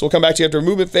 So we'll come back to you after a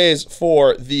movement phase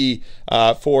for the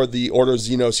Ordo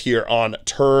Xenos here on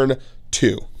turn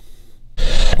 2.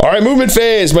 All right, movement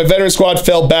phase. My veteran squad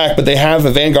fell back, but they have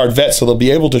a Vanguard vet, so they'll be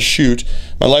able to shoot.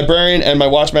 My librarian and my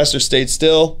watchmaster stayed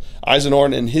still.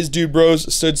 Eisenhorn and his dude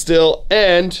bros stood still.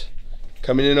 And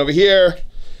coming in over here,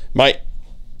 my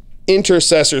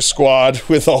intercessor squad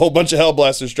with a whole bunch of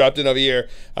Hellblasters dropped in over here,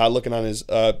 looking on his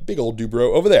big old dude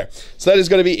bro over there. So that is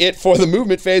going to be it for the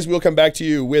movement phase. We'll come back to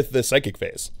you with the psychic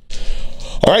phase.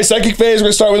 All right, psychic phase, we're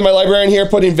going to start with my librarian here,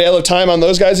 putting Veil of Time on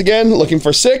those guys again, looking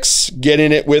for 6,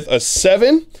 getting it with a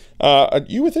 7. Are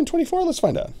you within 24? Let's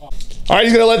find out. All right,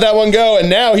 he's going to let that one go,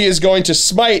 and now he is going to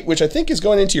smite, which I think is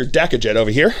going into your Decajet over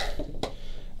here.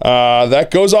 That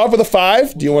goes off with a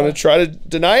 5. Do you want to try to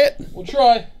deny it? We'll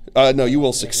try. No, you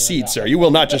will succeed, sir. You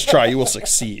will not just try, you will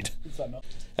succeed.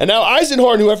 And now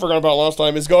Eisenhorn, who I forgot about last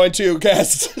time, is going to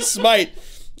cast Smite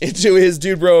into his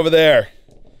dude bro over there.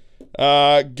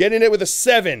 Getting it with a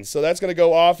 7, so that's going to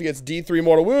go off. He gets D3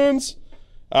 mortal wounds.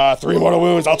 3 mortal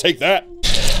wounds, I'll take that.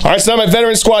 All right, so now my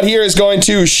veteran squad here is going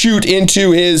to shoot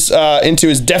into his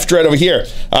Death Dread over here.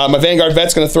 My Vanguard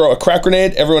vet's going to throw a crack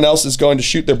grenade. Everyone else is going to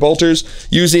shoot their bolters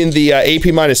using the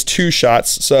AP -2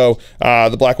 shots. So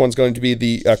the black one's going to be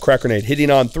the crack grenade,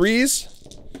 hitting on 3s.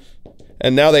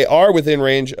 And now they are within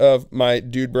range of my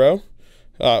dude bro,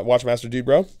 Watchmaster dude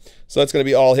bro. So that's going to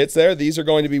be all hits there. These are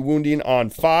going to be wounding on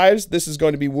 5s. This is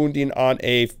going to be wounding on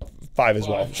a 5 as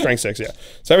well. Strength 6, yeah.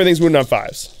 So everything's wounding on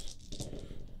 5s.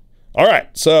 All right,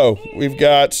 so we've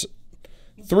got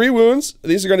 3 wounds.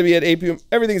 These are going to be at AP.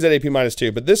 Everything's at AP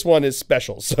 -2, but this one is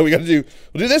special. So we'll do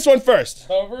this one first.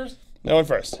 That one first? That one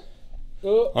first.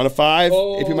 On a 5,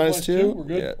 AP -2. We're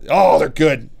good. Yeah. Oh, they're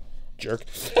good. Jerk.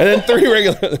 And then 3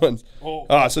 regular ones.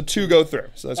 So 2 go through.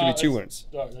 So that's going to be 2 wounds.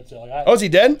 That's Oh, is he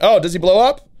dead? Oh, does he blow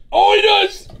up? Oh, he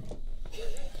does!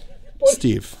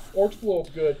 Steve. Orcs blow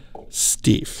up good.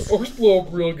 Steve. Orcs blow up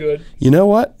real good. You know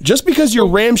what? Just because you're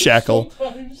ramshackle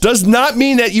does not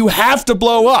mean that you have to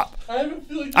blow up. I have a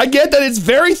feeling. I get that it's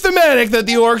very thematic that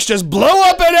the orcs just blow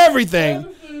up at everything,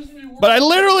 but I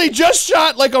literally just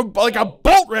shot like a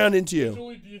bolt round into you.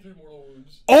 Only D3 mortal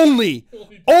wounds. Only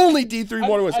D3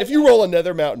 mortal wounds. If you roll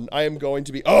another mountain, I am going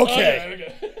to be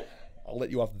okay. I'll let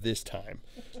you off this time.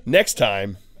 Next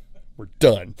time, we're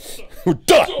done. We're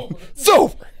done. It's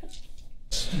over.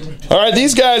 All right,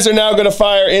 these guys are now going to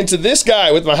fire into this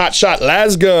guy with my hotshot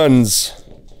las guns.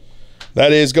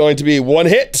 That is going to be 1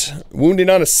 hit, wounding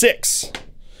on a 6.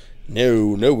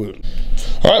 No wound.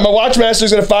 All right, my Watchmaster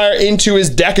is going to fire into his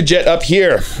Dakajet up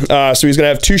here. So he's going to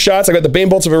have 2 shots. I got the Bane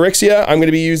Bolts of Eryxia. I'm going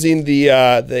to be using the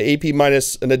AP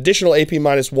minus, an additional AP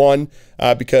minus 1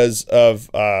 because of,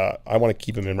 I want to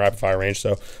keep him in rapid fire range.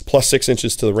 So plus 6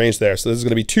 inches to the range there. So this is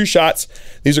going to be 2 shots.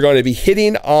 These are going to be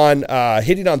hitting on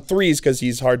 3s because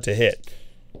he's hard to hit.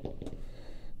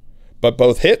 But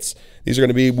both hits. These are going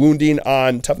to be wounding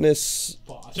on toughness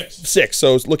 6.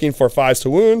 So it's looking for 5s to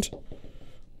wound.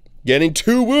 Getting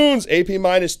 2 wounds, AP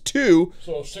minus 2.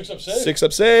 So 6 up saves. 6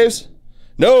 up saves.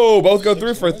 No, both go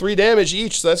through for 3 damage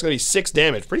each, so that's going to be 6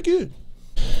 damage. Pretty good.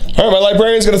 All right, my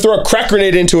Librarian's going to throw a crack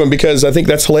grenade into him because I think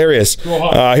that's hilarious.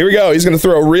 Here we go. He's going to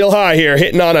throw real high here,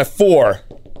 hitting on a 4.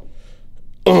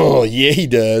 Oh, yeah, he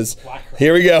does.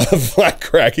 Here we go. Flat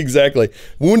crack, exactly.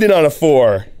 Wounded on a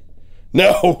 4.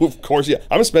 No, of course, yeah.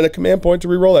 I'm going to spend a command point to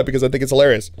reroll that because I think it's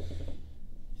hilarious.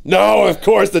 No, of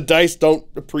course the dice don't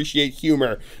appreciate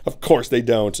humor. Of course they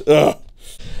don't. Ugh.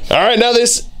 All right, now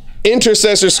this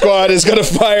Intercessor squad is going to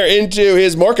fire into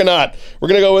his Morkanaut. We're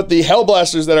going to go with the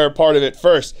Hellblasters that are a part of it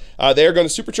first. They're going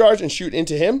to supercharge and shoot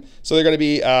into him. So they're going to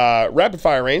be rapid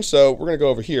fire range. So we're going to go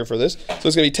over here for this. So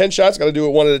it's going to be 10 shots. Got to do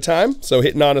it 1 at a time. So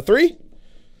hitting on a 3.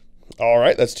 All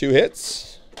right, that's 2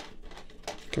 hits.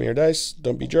 Come here, dice.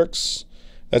 Don't be jerks.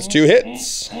 That's 2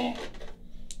 hits.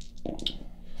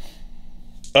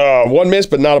 1 miss,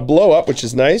 but not a blow up, which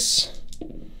is nice.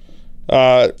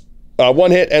 1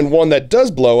 hit and 1 that does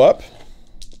blow up.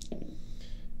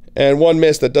 And 1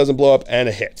 miss that doesn't blow up and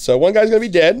a hit. So 1 guy's going to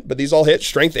be dead, but these all hit.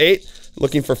 Strength 8,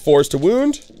 looking for 4s to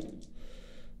wound.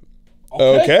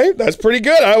 Okay, that's pretty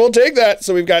good. I will take that.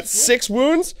 So we've got 6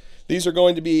 wounds. These are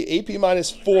going to be AP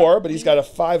minus 4, but he's got a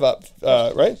 5 up,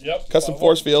 right? Yep. Custom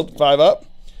force field, 5 up.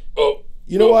 Oh.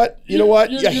 You know what? You know what?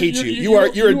 I hate you.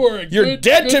 You're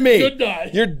dead to me.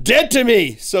 You're dead to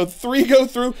me. So 3 go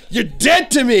through. You're dead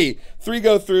to me. 3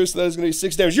 go through, so that is going to be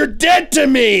 6 damage. You're dead to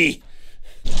me.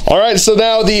 All right, so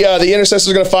now the Intercessors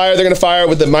are going to fire. They're going to fire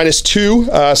with the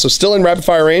 -2, so still in rapid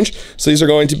fire range. So these are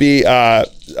going to be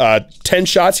 10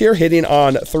 shots here, hitting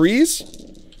on 3s.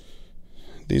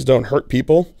 These don't hurt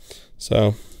people.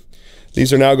 So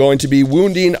these are now going to be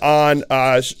wounding on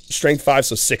strength 5,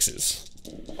 so 6s.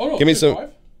 Oh, no, give me some. 5?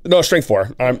 No, strength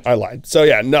 4. I lied. So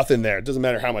yeah, nothing there. It doesn't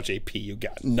matter how much AP you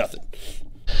got. Nothing.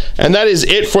 And that is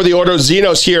it for the Ordo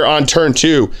Xenos here on turn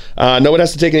 2. No one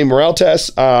has to take any morale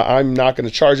tests. I'm not going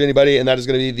to charge anybody, and that is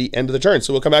going to be the end of the turn.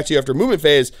 So we'll come back to you after movement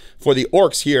phase for the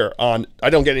Orks here on.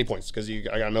 I don't get any points because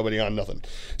I got nobody on nothing.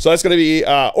 So that's going to be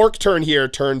Orc turn here,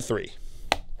 turn 3.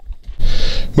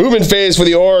 Movement phase for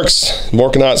the Orks.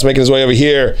 Morkanaut's making his way over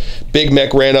here. Big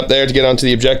Mech ran up there to get onto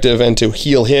the objective and to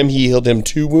heal him. He healed him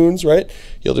 2 wounds, right?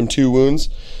 Healed him 2 wounds.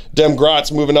 Dem Grot's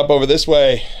moving up over this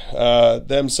way.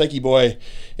 Dem Psyche Boy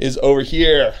is over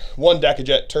here. 1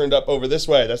 Dakajet turned up over this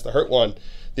way. That's the hurt one.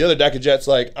 The other Dakajet's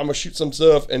like, I'm going to shoot some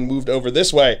stuff, and moved over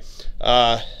this way.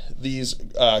 These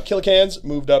Killicans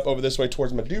moved up over this way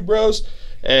towards my dude bros.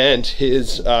 And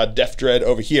his Death Dread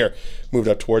over here moved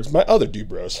up towards my other dude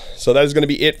bros. So that is going to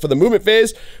be it for the movement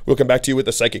phase. We'll come back to you with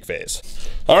the psychic phase.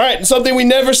 All right, and something we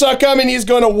never saw coming. He's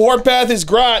going to warpath his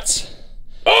Grots.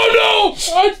 Oh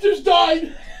no! I just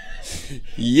died.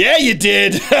 Yeah, you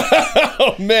did.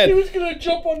 Oh man. He was going to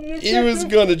jump on an objective. He was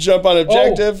going to jump on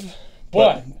objective.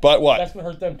 Oh, but what? That's going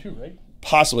to hurt them too, right?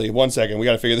 Possibly. 1 second. We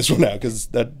got to figure this one out because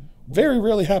that very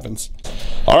rarely happens.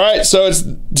 All right, so it's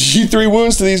 3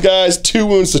 wounds to these guys, 2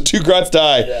 wounds, so 2 Grots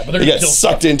die. Yeah, but they get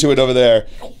sucked into it over there.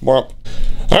 All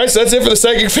right, so that's it for the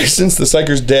psychic phase since the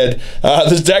psyker's dead.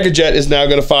 This Dakajet is now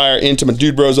going to fire into my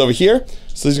dude bros over here.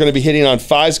 So he's going to be hitting on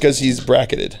 5s because he's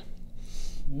bracketed.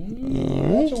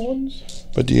 Lots of ones.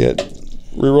 But do you get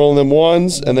rerolling them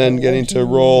 1s and then getting to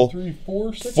roll 3,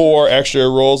 4, 6, 4 extra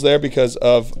rolls there because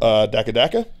of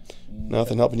Daka.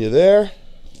 Nothing helping you there.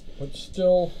 But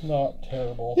still not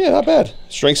terrible. Yeah, not bad.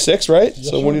 Strength 6, right?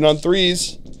 Yes, so wounding on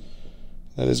 3s.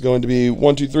 That is going to be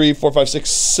 1, 2, 3, 4, 5, 6,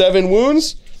 7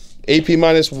 wounds. AP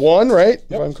minus 1, right?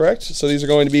 Yep. If I'm correct. So these are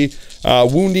going to be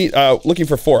wounding, looking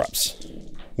for 4-ups.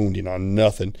 Wounding on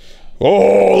nothing.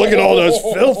 Oh, look at all those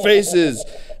fill faces.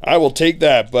 I will take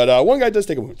that. But 1 guy does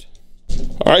take a wound.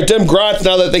 All right, Dem Grots,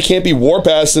 now that they can't be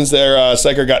warpath since their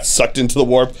Psyker got sucked into the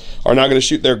warp, are now going to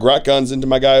shoot their Grot guns into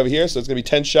my guy over here. So it's going to be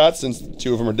 10 shots since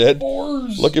 2 of them are dead.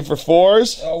 4s. Looking for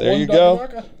 4s. There you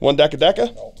go. 1 Daka.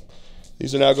 No.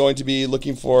 These are now going to be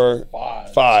looking for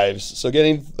 5s. So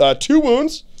getting 2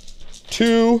 wounds,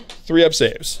 2 3-up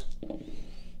saves.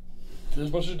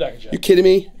 You kidding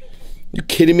me? You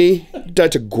kidding me? You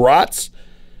died to grots?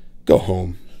 Go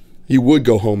home. You would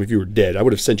go home if you were dead. I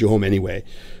would have sent you home anyway.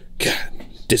 God,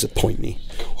 disappoint me.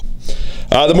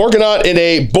 The Morganaut in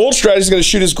a bold strategy is going to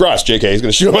shoot his grots, JK. He's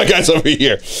going to shoot my guys over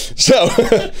here. So,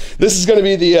 this is going to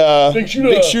be the big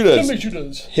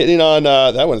shooters. Hitting on,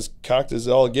 that one's cocked as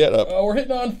all get up. We're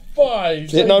hitting on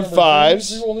 5s. Hitting on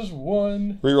 5s. Rerolling this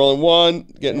 1. Rerolling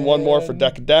 1. Getting 1 more for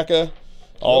Daka.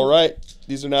 All right.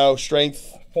 These are now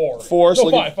strength 4. So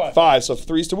no, 5. So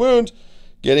 3s to wound.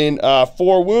 Getting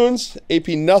 4 wounds. AP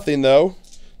nothing though.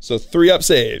 So 3-up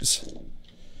saves.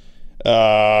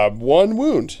 1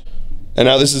 wound. And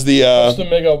now this is the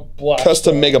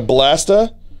Custom Mega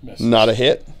Blasta. Not a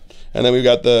hit. And then we've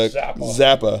got the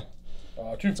Zappa.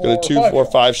 It's going to 2, 4,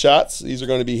 5 shots. These are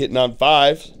going to be hitting on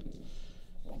 5.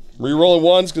 Rerolling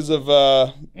 1s because of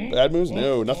bad moves.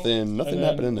 No, nothing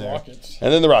happening there. Rockets.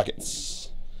 And then the rockets.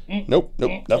 Nope,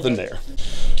 nothing there.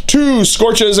 2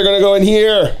 Scorches are going to go in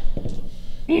here.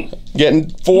 Getting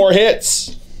 4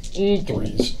 hits.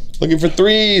 3s. Looking for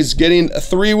 3s. Getting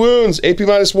 3 wounds. AP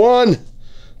 -1.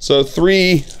 So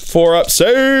 3 4-up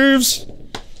saves.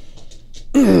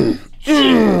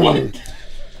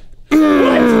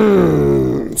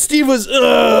 Steve was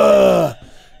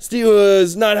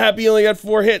not happy. He only got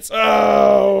 4 hits.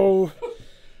 Oh,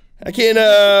 I can't.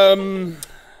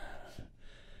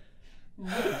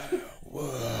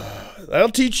 That'll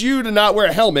teach you to not wear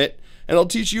a helmet, and it'll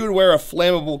teach you to wear a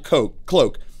flammable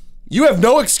cloak. You have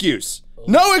no excuse.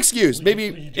 No excuse.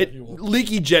 Maybe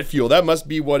leaky jet fuel. That must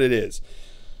be what it is.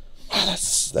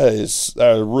 That is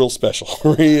real special.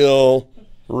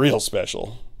 Real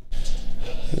special.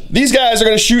 These guys are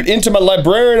going to shoot into my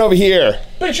librarian over here.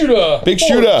 Big shooter. Big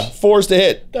shooter. 4s to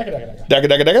hit.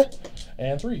 Daka.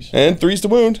 And 3s. And 3s to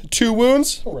wound. 2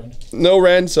 wounds. No rend. No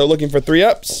rend, so looking for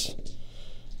 3-ups.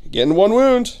 Getting 1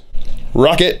 wound.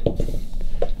 Rocket.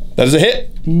 That is a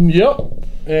hit. Yep.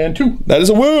 And 2. That is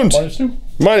a wound. -2.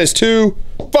 -2.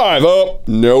 5 up.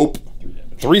 Nope.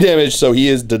 3 damage, so he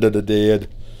is dead.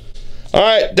 All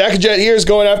right, Dakajet here is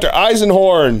going after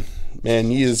Eisenhorn.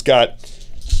 Man, he has got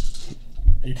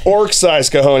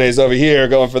orc-sized cojones over here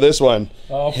going for this one.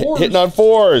 Hitting on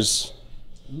 4s.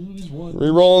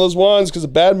 Rerolling those 1s because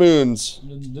of bad moons.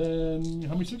 And then,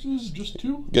 how many 6s? Just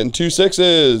 2? Getting 2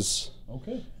 6s.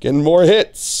 Okay. Getting more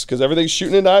hits because everything's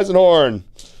shooting into Eisenhorn.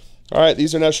 All right,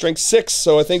 these are now strength 6,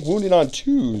 so I think wounding on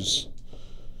 2s.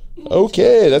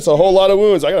 Okay, that's a whole lot of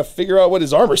wounds. I got to figure out what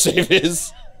his armor save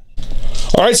is.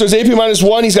 All right, so it's AP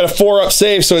 -1. He's got a 4-up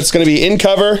save, so it's going to be in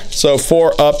cover. So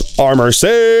 4-up armor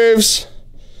saves.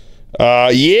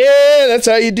 Yeah, that's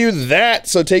how you do that.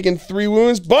 So taking 3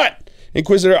 wounds, but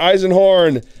Inquisitor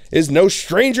Eisenhorn is no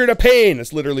stranger to pain.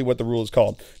 That's literally what the rule is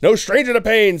called. No stranger to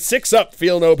pain. 6 up,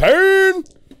 feel no pain.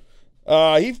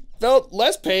 He felt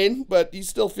less pain, but he's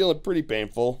still feeling pretty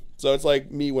painful. So it's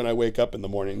like me when I wake up in the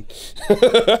morning.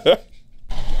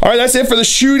 All right, that's it for the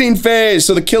shooting phase.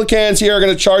 So the kill cans here are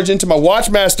going to charge into my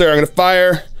Watchmaster. I'm going to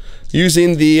fire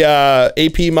using the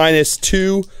AP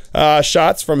 -2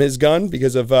 shots from his gun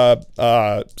because of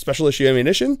special issue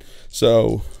ammunition.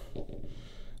 So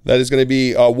that is going to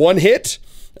be 1 hit.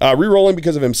 Rerolling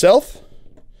because of himself.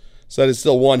 So that is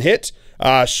still 1 hit.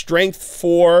 Strength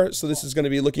 4. So this is going to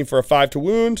be looking for a 5 to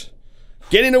wound.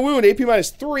 Getting a wound, AP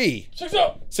 -3. 6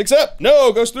 up. 6 up.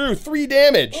 No, goes through. 3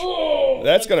 damage. Oh,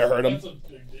 that's going to hurt him. That's a big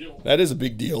deal. That is a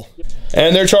big deal.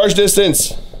 And their charge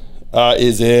distance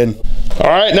is in. All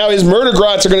right, now his murder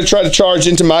grots are going to try to charge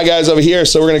into my guys over here.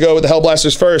 So we're going to go with the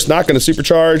Hellblasters first. Not going to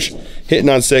supercharge. Hitting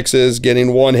on 6s,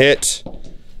 getting 1 hit.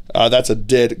 That's a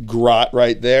dead grot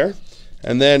right there.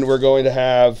 And then we're going to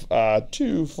have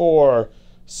 2, 4,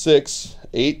 6,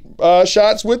 8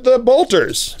 shots with the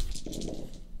bolters.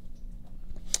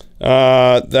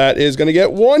 That is going to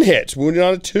get 1 hit. Wounded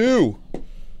on a 2.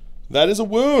 That is a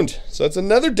wound. So that's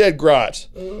another dead grot.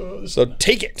 So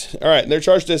take it. All right, and their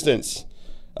charge distance.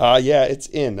 Yeah, it's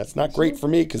in. That's not great for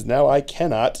me because now I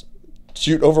cannot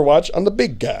shoot Overwatch on the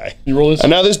big guy. You roll this.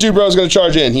 And now this dude bro is going to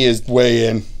charge in. He is way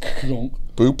in.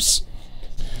 Boops.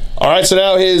 All right, so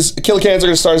now his kill cans are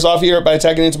going to start us off here by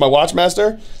attacking into my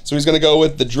Watchmaster. So he's going to go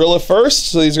with the Drilla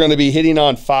first. So these are going to be hitting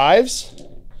on 5s.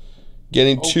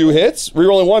 Getting 2 hits.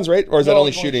 Rerolling 1s, right? Or is that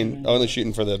only shooting? Only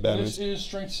shooting for the bad This is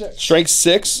strength 6. Strength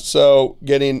 6, so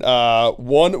getting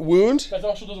 1 wound. That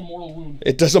also does a mortal wound.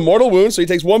 It does a mortal wound, so he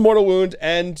takes 1 mortal wound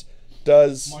and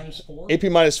does -4. AP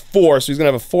 -4, so he's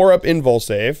gonna have a 4-up invul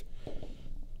save,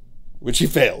 which he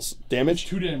fails. Damage?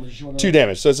 2 damage. 2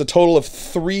 damage, so it's a total of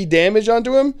 3 damage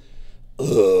onto him.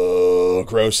 Ugh,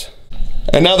 gross.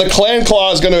 And now the Clan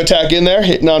Claw is going to attack in there,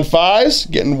 hitting on 5s,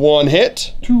 getting 1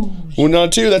 hit. 2. Wound on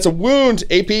 2, that's a wound.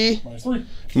 AP. -3.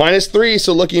 -3,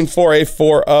 so looking for a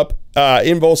 4-up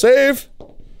invul save.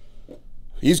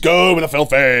 He's good with a fill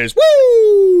phase.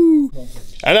 Woo!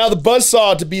 And now the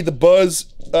Buzzsaw to be the Buzz.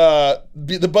 The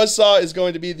Buzzsaw is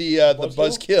going to be the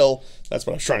Buzz kill. That's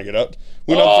what I was trying to get up.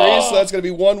 Wound on 3, so that's going to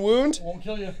be 1 wound. Won't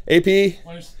kill you. AP.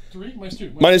 -3,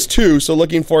 -2. -2, so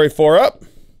looking for a 4-up.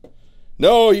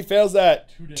 No, he fails that.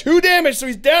 2 damage, so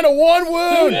he's down to 1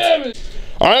 wound. 2 damage.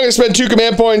 All right, I'm gonna spend 2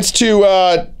 command points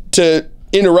to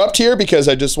interrupt here because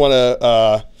I just want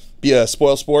to be a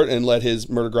spoil sport and let his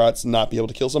Murdergrots not be able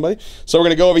to kill somebody. So we're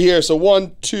gonna go over here. So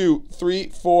 1, 2,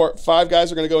 3, 4, 5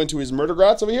 guys are gonna go into his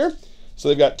Murdergrots over here. So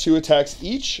they've got 2 attacks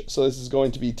each. So this is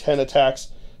going to be 10 attacks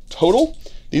total.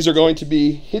 These are going to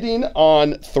be hitting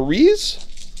on 3s.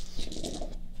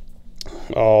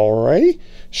 Alrighty.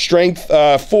 Strength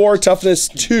 4, toughness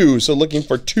 2. So looking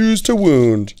for 2s to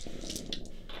wound.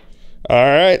 All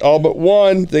right, all but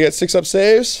 1. They got 6-up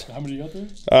saves. How many you got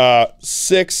there?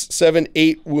 6, 7,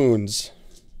 8 wounds.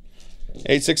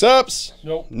 8 6-ups.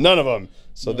 Nope. None of them.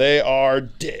 So they are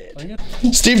dead.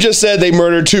 Steve just said they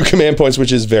murdered 2 command points,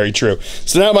 which is very true.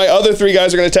 So now my other 3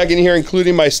 guys are going to attack in here,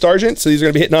 including my Sergeant. So these are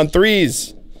going to be hitting on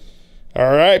 3s.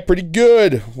 All right, pretty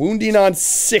good. Wounding on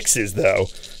 6s, though.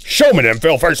 Show me them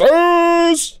fill faces.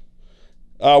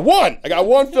 1. I got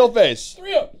 1 fill face.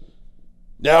 3-up.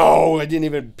 No, I didn't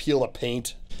even peel the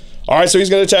paint. All right, so he's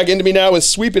going to attack into me now with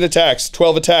sweeping attacks.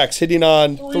 12 attacks, hitting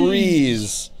on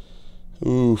 3s.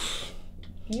 Oof.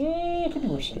 Could be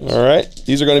worse. All right,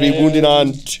 these are going to be wounding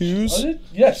on 2s.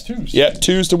 Yes, 2s. Yeah,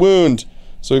 2s to wound.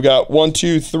 So we've got 1,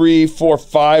 2, 3, 4,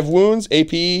 5 wounds.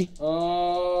 AP.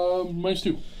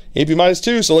 -2. AP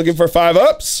 -2, so looking for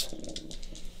 5-ups.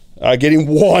 Getting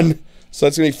 1. So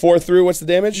that's going to be 4 through. What's the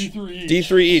damage? D3 each.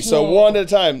 D3 each. So 1 at a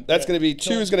time. That's going to be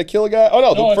 2 is going to kill a guy. Oh,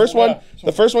 no. The first one.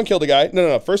 The first one killed a guy.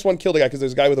 No. First one killed a guy because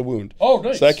there's a guy with a wound. Oh,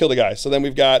 nice. So that killed a guy. So then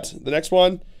we've got the next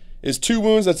one is 2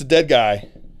 wounds. That's a dead guy.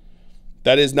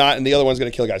 That is not. And the other one's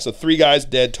going to kill a guy. So 3 guys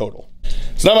dead total.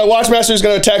 So now my Watchmaster is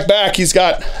going to attack back. He's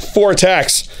got 4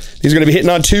 attacks. He's going to be hitting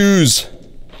on 2s.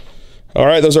 All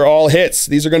right. Those are all hits.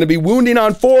 These are going to be wounding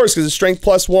on 4s because it's strength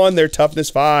 +1. Their toughness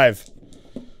 5.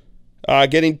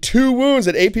 Getting 2 wounds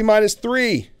at AP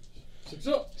 -3.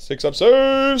 6-up. 6-up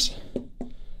serves.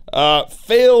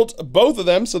 Failed both of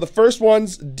them. So the first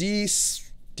one's D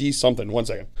something. 1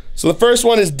 second. So the first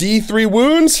one is D3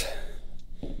 wounds.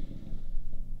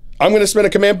 I'm going to spend a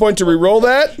command point to re-roll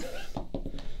that.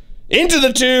 Into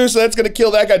the 2, so that's going to kill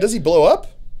that guy. Does he blow up?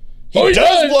 He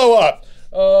does blow up.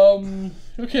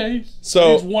 Okay.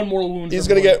 So he's 1 mortal wound. He's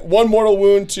going to get 1 mortal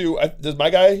wound to. Does my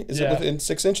guy? Is it within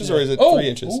 6 inches or is it 3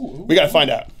 inches? We got to find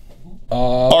out.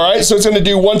 All right, so it's going to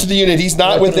do 1 to the unit. He's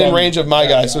not within range of my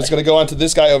guy, so it's going to go on to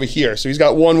this guy over here. So he's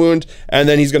got 1 wound, and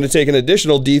then he's going to take an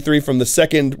additional D3 from the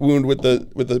second wound with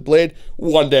the blade.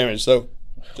 1 damage, so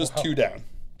just 2 down.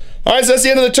 All right, so that's the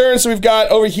end of the turn. So we've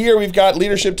got over here, we've got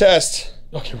leadership test.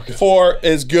 Okay, we're good. 4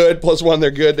 is good, +1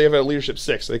 they're good. They have a leadership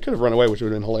 6, so they could have run away, which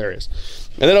would have been hilarious.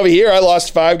 And then over here, I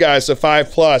lost 5 guys, so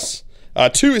 5 plus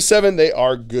 2 is 7. They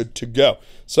are good to go.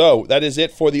 So that is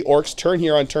it for the Orcs' turn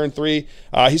here on turn 3.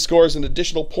 He scores an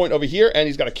additional point over here, and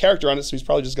he's got a character on it, so he's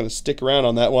probably just going to stick around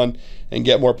on that one and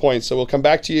get more points. So we'll come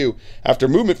back to you after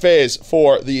movement phase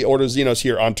for the Ordo Xenos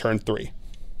here on turn 3.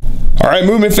 All right,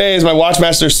 movement phase. My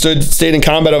Watchmaster stayed in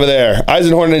combat over there.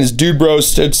 Eisenhorn and his dude bros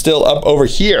stood still up over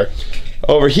here.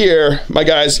 Over here, my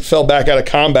guys fell back out of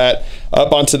combat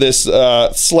up onto this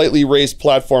slightly raised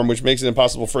platform, which makes it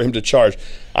impossible for him to charge.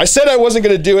 I said I wasn't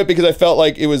going to do it because I felt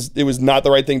like it was not the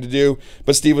right thing to do,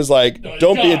 but Steve was like,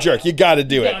 don't be a jerk. You got to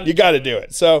do it. You got to do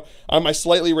it. So on my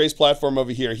slightly raised platform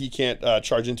over here, he can't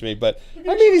charge into me, but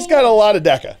I mean, he's got a lot of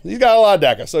DECA. He's got a lot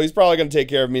of DECA, so he's probably going to take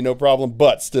care of me, no problem,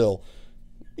 but still,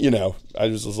 you know, I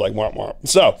just was like, womp womp.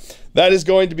 So that is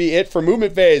going to be it for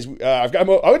movement phase. I do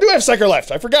have Psyker left.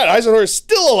 I forgot. Eisenhorn is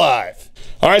still alive.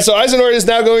 All right, so Eisenhorn is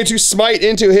now going to smite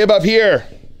into him up here.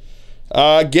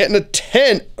 Getting a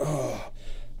 10. All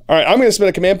right, I'm going to spend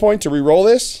a command point to re-roll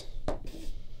this.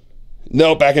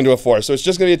 No, back into a 4. So it's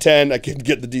just going to be a 10. I can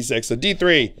get the D6. So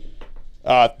D3,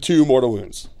 2 mortal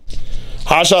wounds.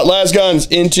 Hotshot las guns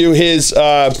into his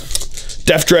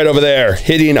Death Dread over there,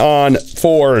 hitting on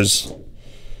 4s.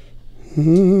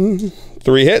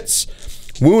 3 hits.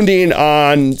 Wounding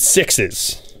on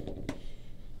 6s.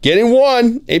 Getting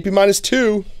 1. AP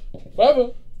 -2.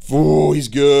 5. Ooh, he's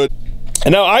good.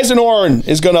 And now Eisenhorn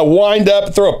is going to wind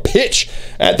up, throw a pitch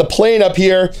at the plane up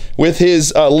here with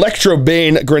his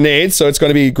Electrobane grenade. So it's going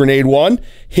to be grenade 1,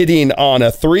 hitting on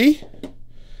a 3.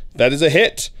 That is a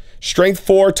hit. Strength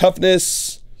 4,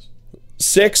 toughness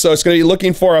 6, so it's going to be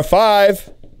looking for a 5.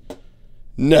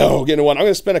 No, getting a 1. I'm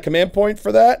going to spend a command point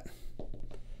for that.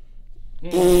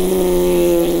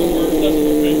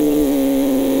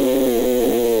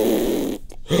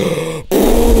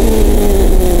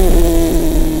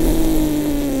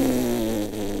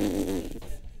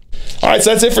 Alright,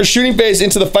 so that's it for shooting phase.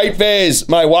 Into the fight phase.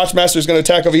 My Watchmaster is going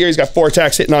to attack over here. He's got 4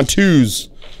 attacks hitting on 2s.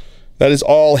 That is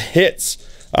all hits.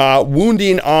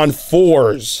 Wounding on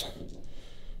 4s.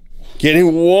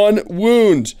 Getting 1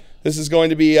 wound. This is going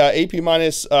to be AP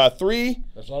minus 3.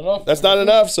 That's not enough. That's not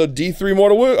enough, so D3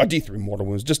 mortal wounds. D3 mortal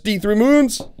wounds. Just D3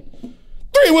 wounds.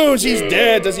 3 wounds, he's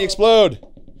dead. Does he explode?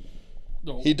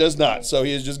 No. He does not, so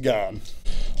he is just gone.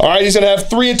 Alright, he's gonna have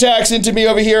 3 attacks into me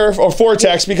over here, or 4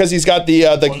 attacks because he's got the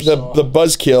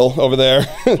buzzkill over there.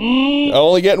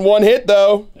 Only getting 1 hit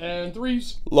though. And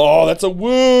 3s. Oh, that's a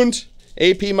wound.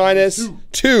 AP minus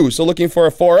 2, so looking for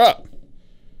a 4 up.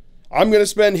 I'm gonna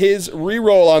spend his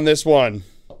reroll on this one.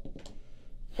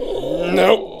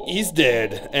 Nope, he's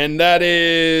dead. And that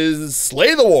is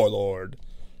Slay the Warlord.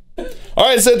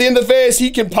 Alright, so at the end of the phase,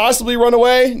 he can possibly run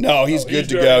away. No, he's good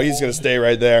to go. He's going to stay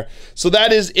right there. So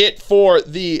that is it for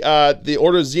the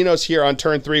Ordo Xenos here on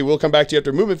turn 3. We'll come back to you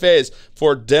after movement phase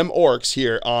for Dem Orks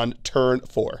here on turn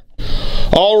 4.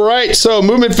 All right, so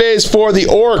movement phase for the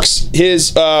Orks.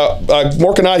 His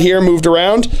Morkanaut here moved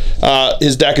around.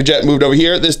 His Dakajet moved over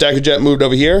here. This Dakajet moved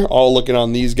over here. All looking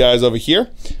on these guys over here.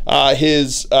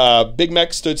 His Big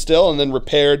Mech stood still and then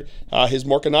repaired his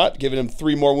Morkanaut, giving him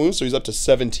 3 more wounds, so he's up to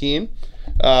 17.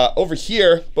 Over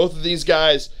here, both of these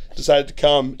guys decided to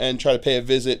come and try to pay a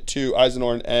visit to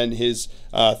Eisenhorn and his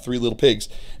 3 little pigs.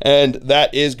 And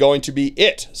that is going to be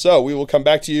it. So we will come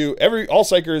back to you. All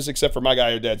Psychers except for my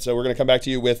guy are dead. So we're going to come back to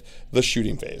you with the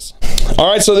shooting phase. All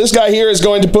right, so this guy here is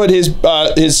going to put his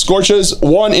Scorches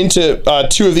 1 into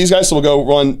 2 of these guys. So we'll go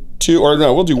 1, 2, or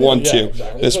no, we'll do 1, 2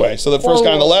 exactly. This way. So the first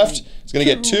guy on the left is going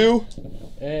to get 2.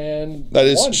 And that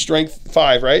is 1. Strength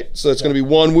 5, right? So it's going to be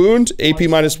 1 wound, AP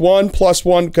minus 1, plus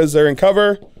 1 because they're in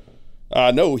cover.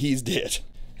 No, he's dead.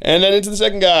 And then into the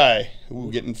second guy.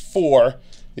 Ooh, getting 4.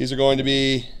 These are going to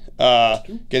be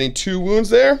getting 2 wounds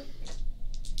there.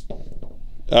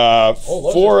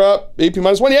 4 up, AP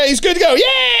minus 1. Yeah, he's good to go.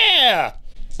 Yeah!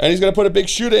 And he's going to put a big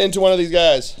shooter into one of these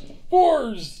guys.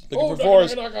 4s. Looking for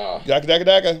 4s. Daka, daka,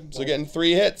 daka. So getting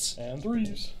 3 hits. And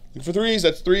 3s. Looking for 3s.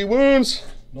 That's 3 wounds.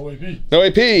 No AP. No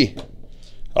AP.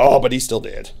 Oh, but he's still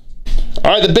dead.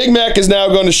 All right, the Big Mac is now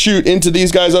going to shoot into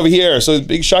these guys over here. So the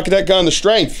big shock attack gun, the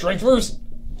strength. Strength first.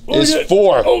 Is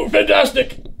 4. Oh,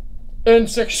 fantastic. And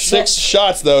 6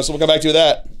 shots though, so we'll come back to you with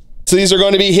that. So these are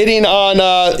going to be hitting on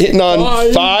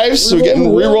 5s. So we're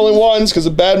getting re-rolling 1s because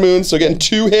of bad moons. So getting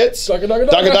 2 hits. Daka, daka,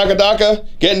 daka, daka, daka.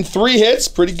 Getting 3 hits,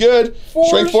 pretty good. 4s.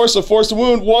 Strength 4, so 4's to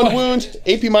wound. 1 wound.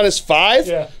 AP minus 5.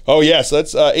 Yeah. Oh yeah, so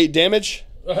that's 8 damage.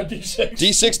 D6.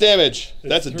 D6 damage.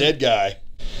 That's a dead guy.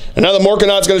 And now the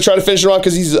Morkanaut's going to try to finish him off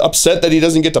because he's upset that he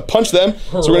doesn't get to punch them.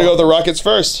 So we're going to go with the rockets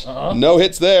first. No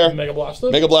hits there. Mega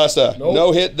Blaster. Mega Blaster. Nope.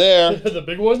 No hit there. The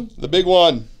big one. The big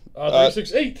one. 3,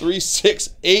 6, 8. 3, 6,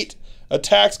 8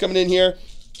 attacks coming in here.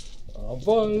 On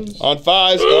 5s. On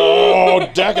 5s. Oh,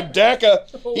 Daka Daka.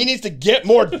 He needs to get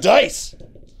more dice.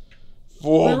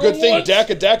 Whoa, good thing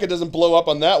Daka Daka doesn't blow up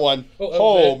on that one.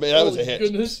 Oh man, that was a hit.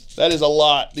 Goodness. That is a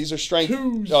lot. These are strength.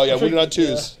 2s. Oh yeah, wounded on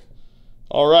 2s. Yeah.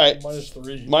 All right. Minus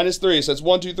 3. Minus 3. So it's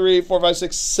 1, 2, 3, 4, 5,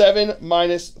 6, 7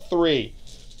 minus 3.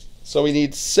 So we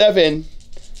need 7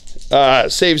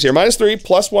 saves here. Minus 3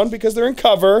 plus 1 because they're in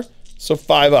cover. So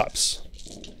 5 ups.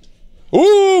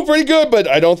 Ooh, pretty good, but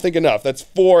I don't think enough. That's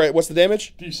 4. What's the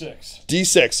damage? D6.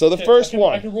 D6. So the first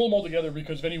one. I can roll them all together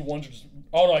because if any ones are just...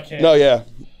 Oh, no, I can't. No, yeah.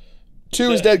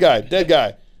 2 is dead guy. Dead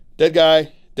guy. Dead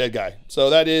guy. Dead guy. So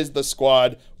that is the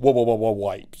squad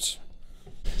wiped.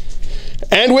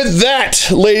 And with that,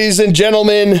 ladies and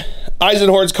gentlemen,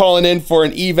 Eisenhorn's calling in for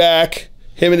an evac.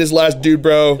 Him and his last dude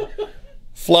bro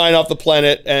flying off the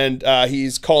planet, and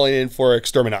he's calling in for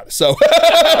exterminat. So,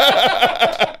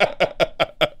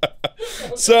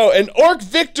 so an orc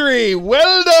victory.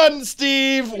 Well done,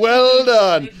 Steve. Well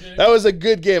done. That was a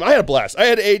good game. I had a blast. I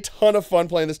had a ton of fun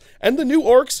playing this, and the new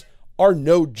orcs are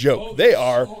no joke. They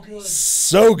are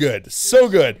so good. So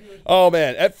good. Oh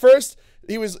man, at first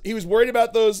he was worried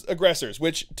about those aggressors,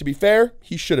 which to be fair,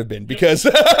 he should have been because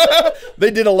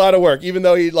they did a lot of work, even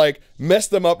though he like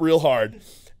messed them up real hard.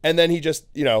 And then he just,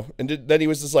 then he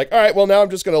was just like, all right, well now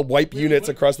I'm just gonna wipe units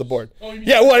across the board.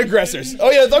 Yeah, what aggressors? Oh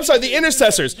yeah, I'm sorry, the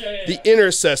intercessors. The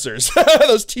intercessors.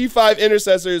 Those T5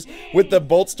 intercessors with the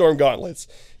Boltstorm gauntlets.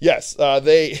 Yes,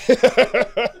 they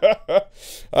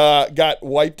got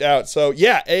wiped out. So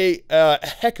yeah, a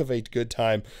heck of a good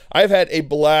time. I've had a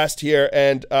blast here,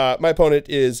 and my opponent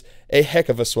is a heck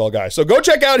of a swell guy. So go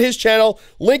check out his channel.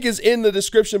 Link is in the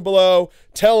description below.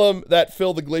 Tell him that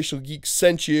Phil the Glacial Geek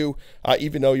sent you,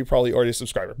 even though you're probably already a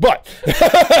subscriber. But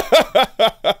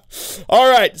all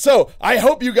right, so I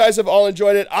hope you guys have all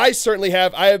enjoyed it. I certainly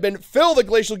have. I have been Phil the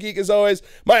Glacial Geek as always.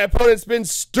 My opponent's been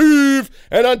Steve,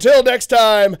 and until next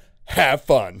time, have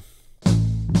fun.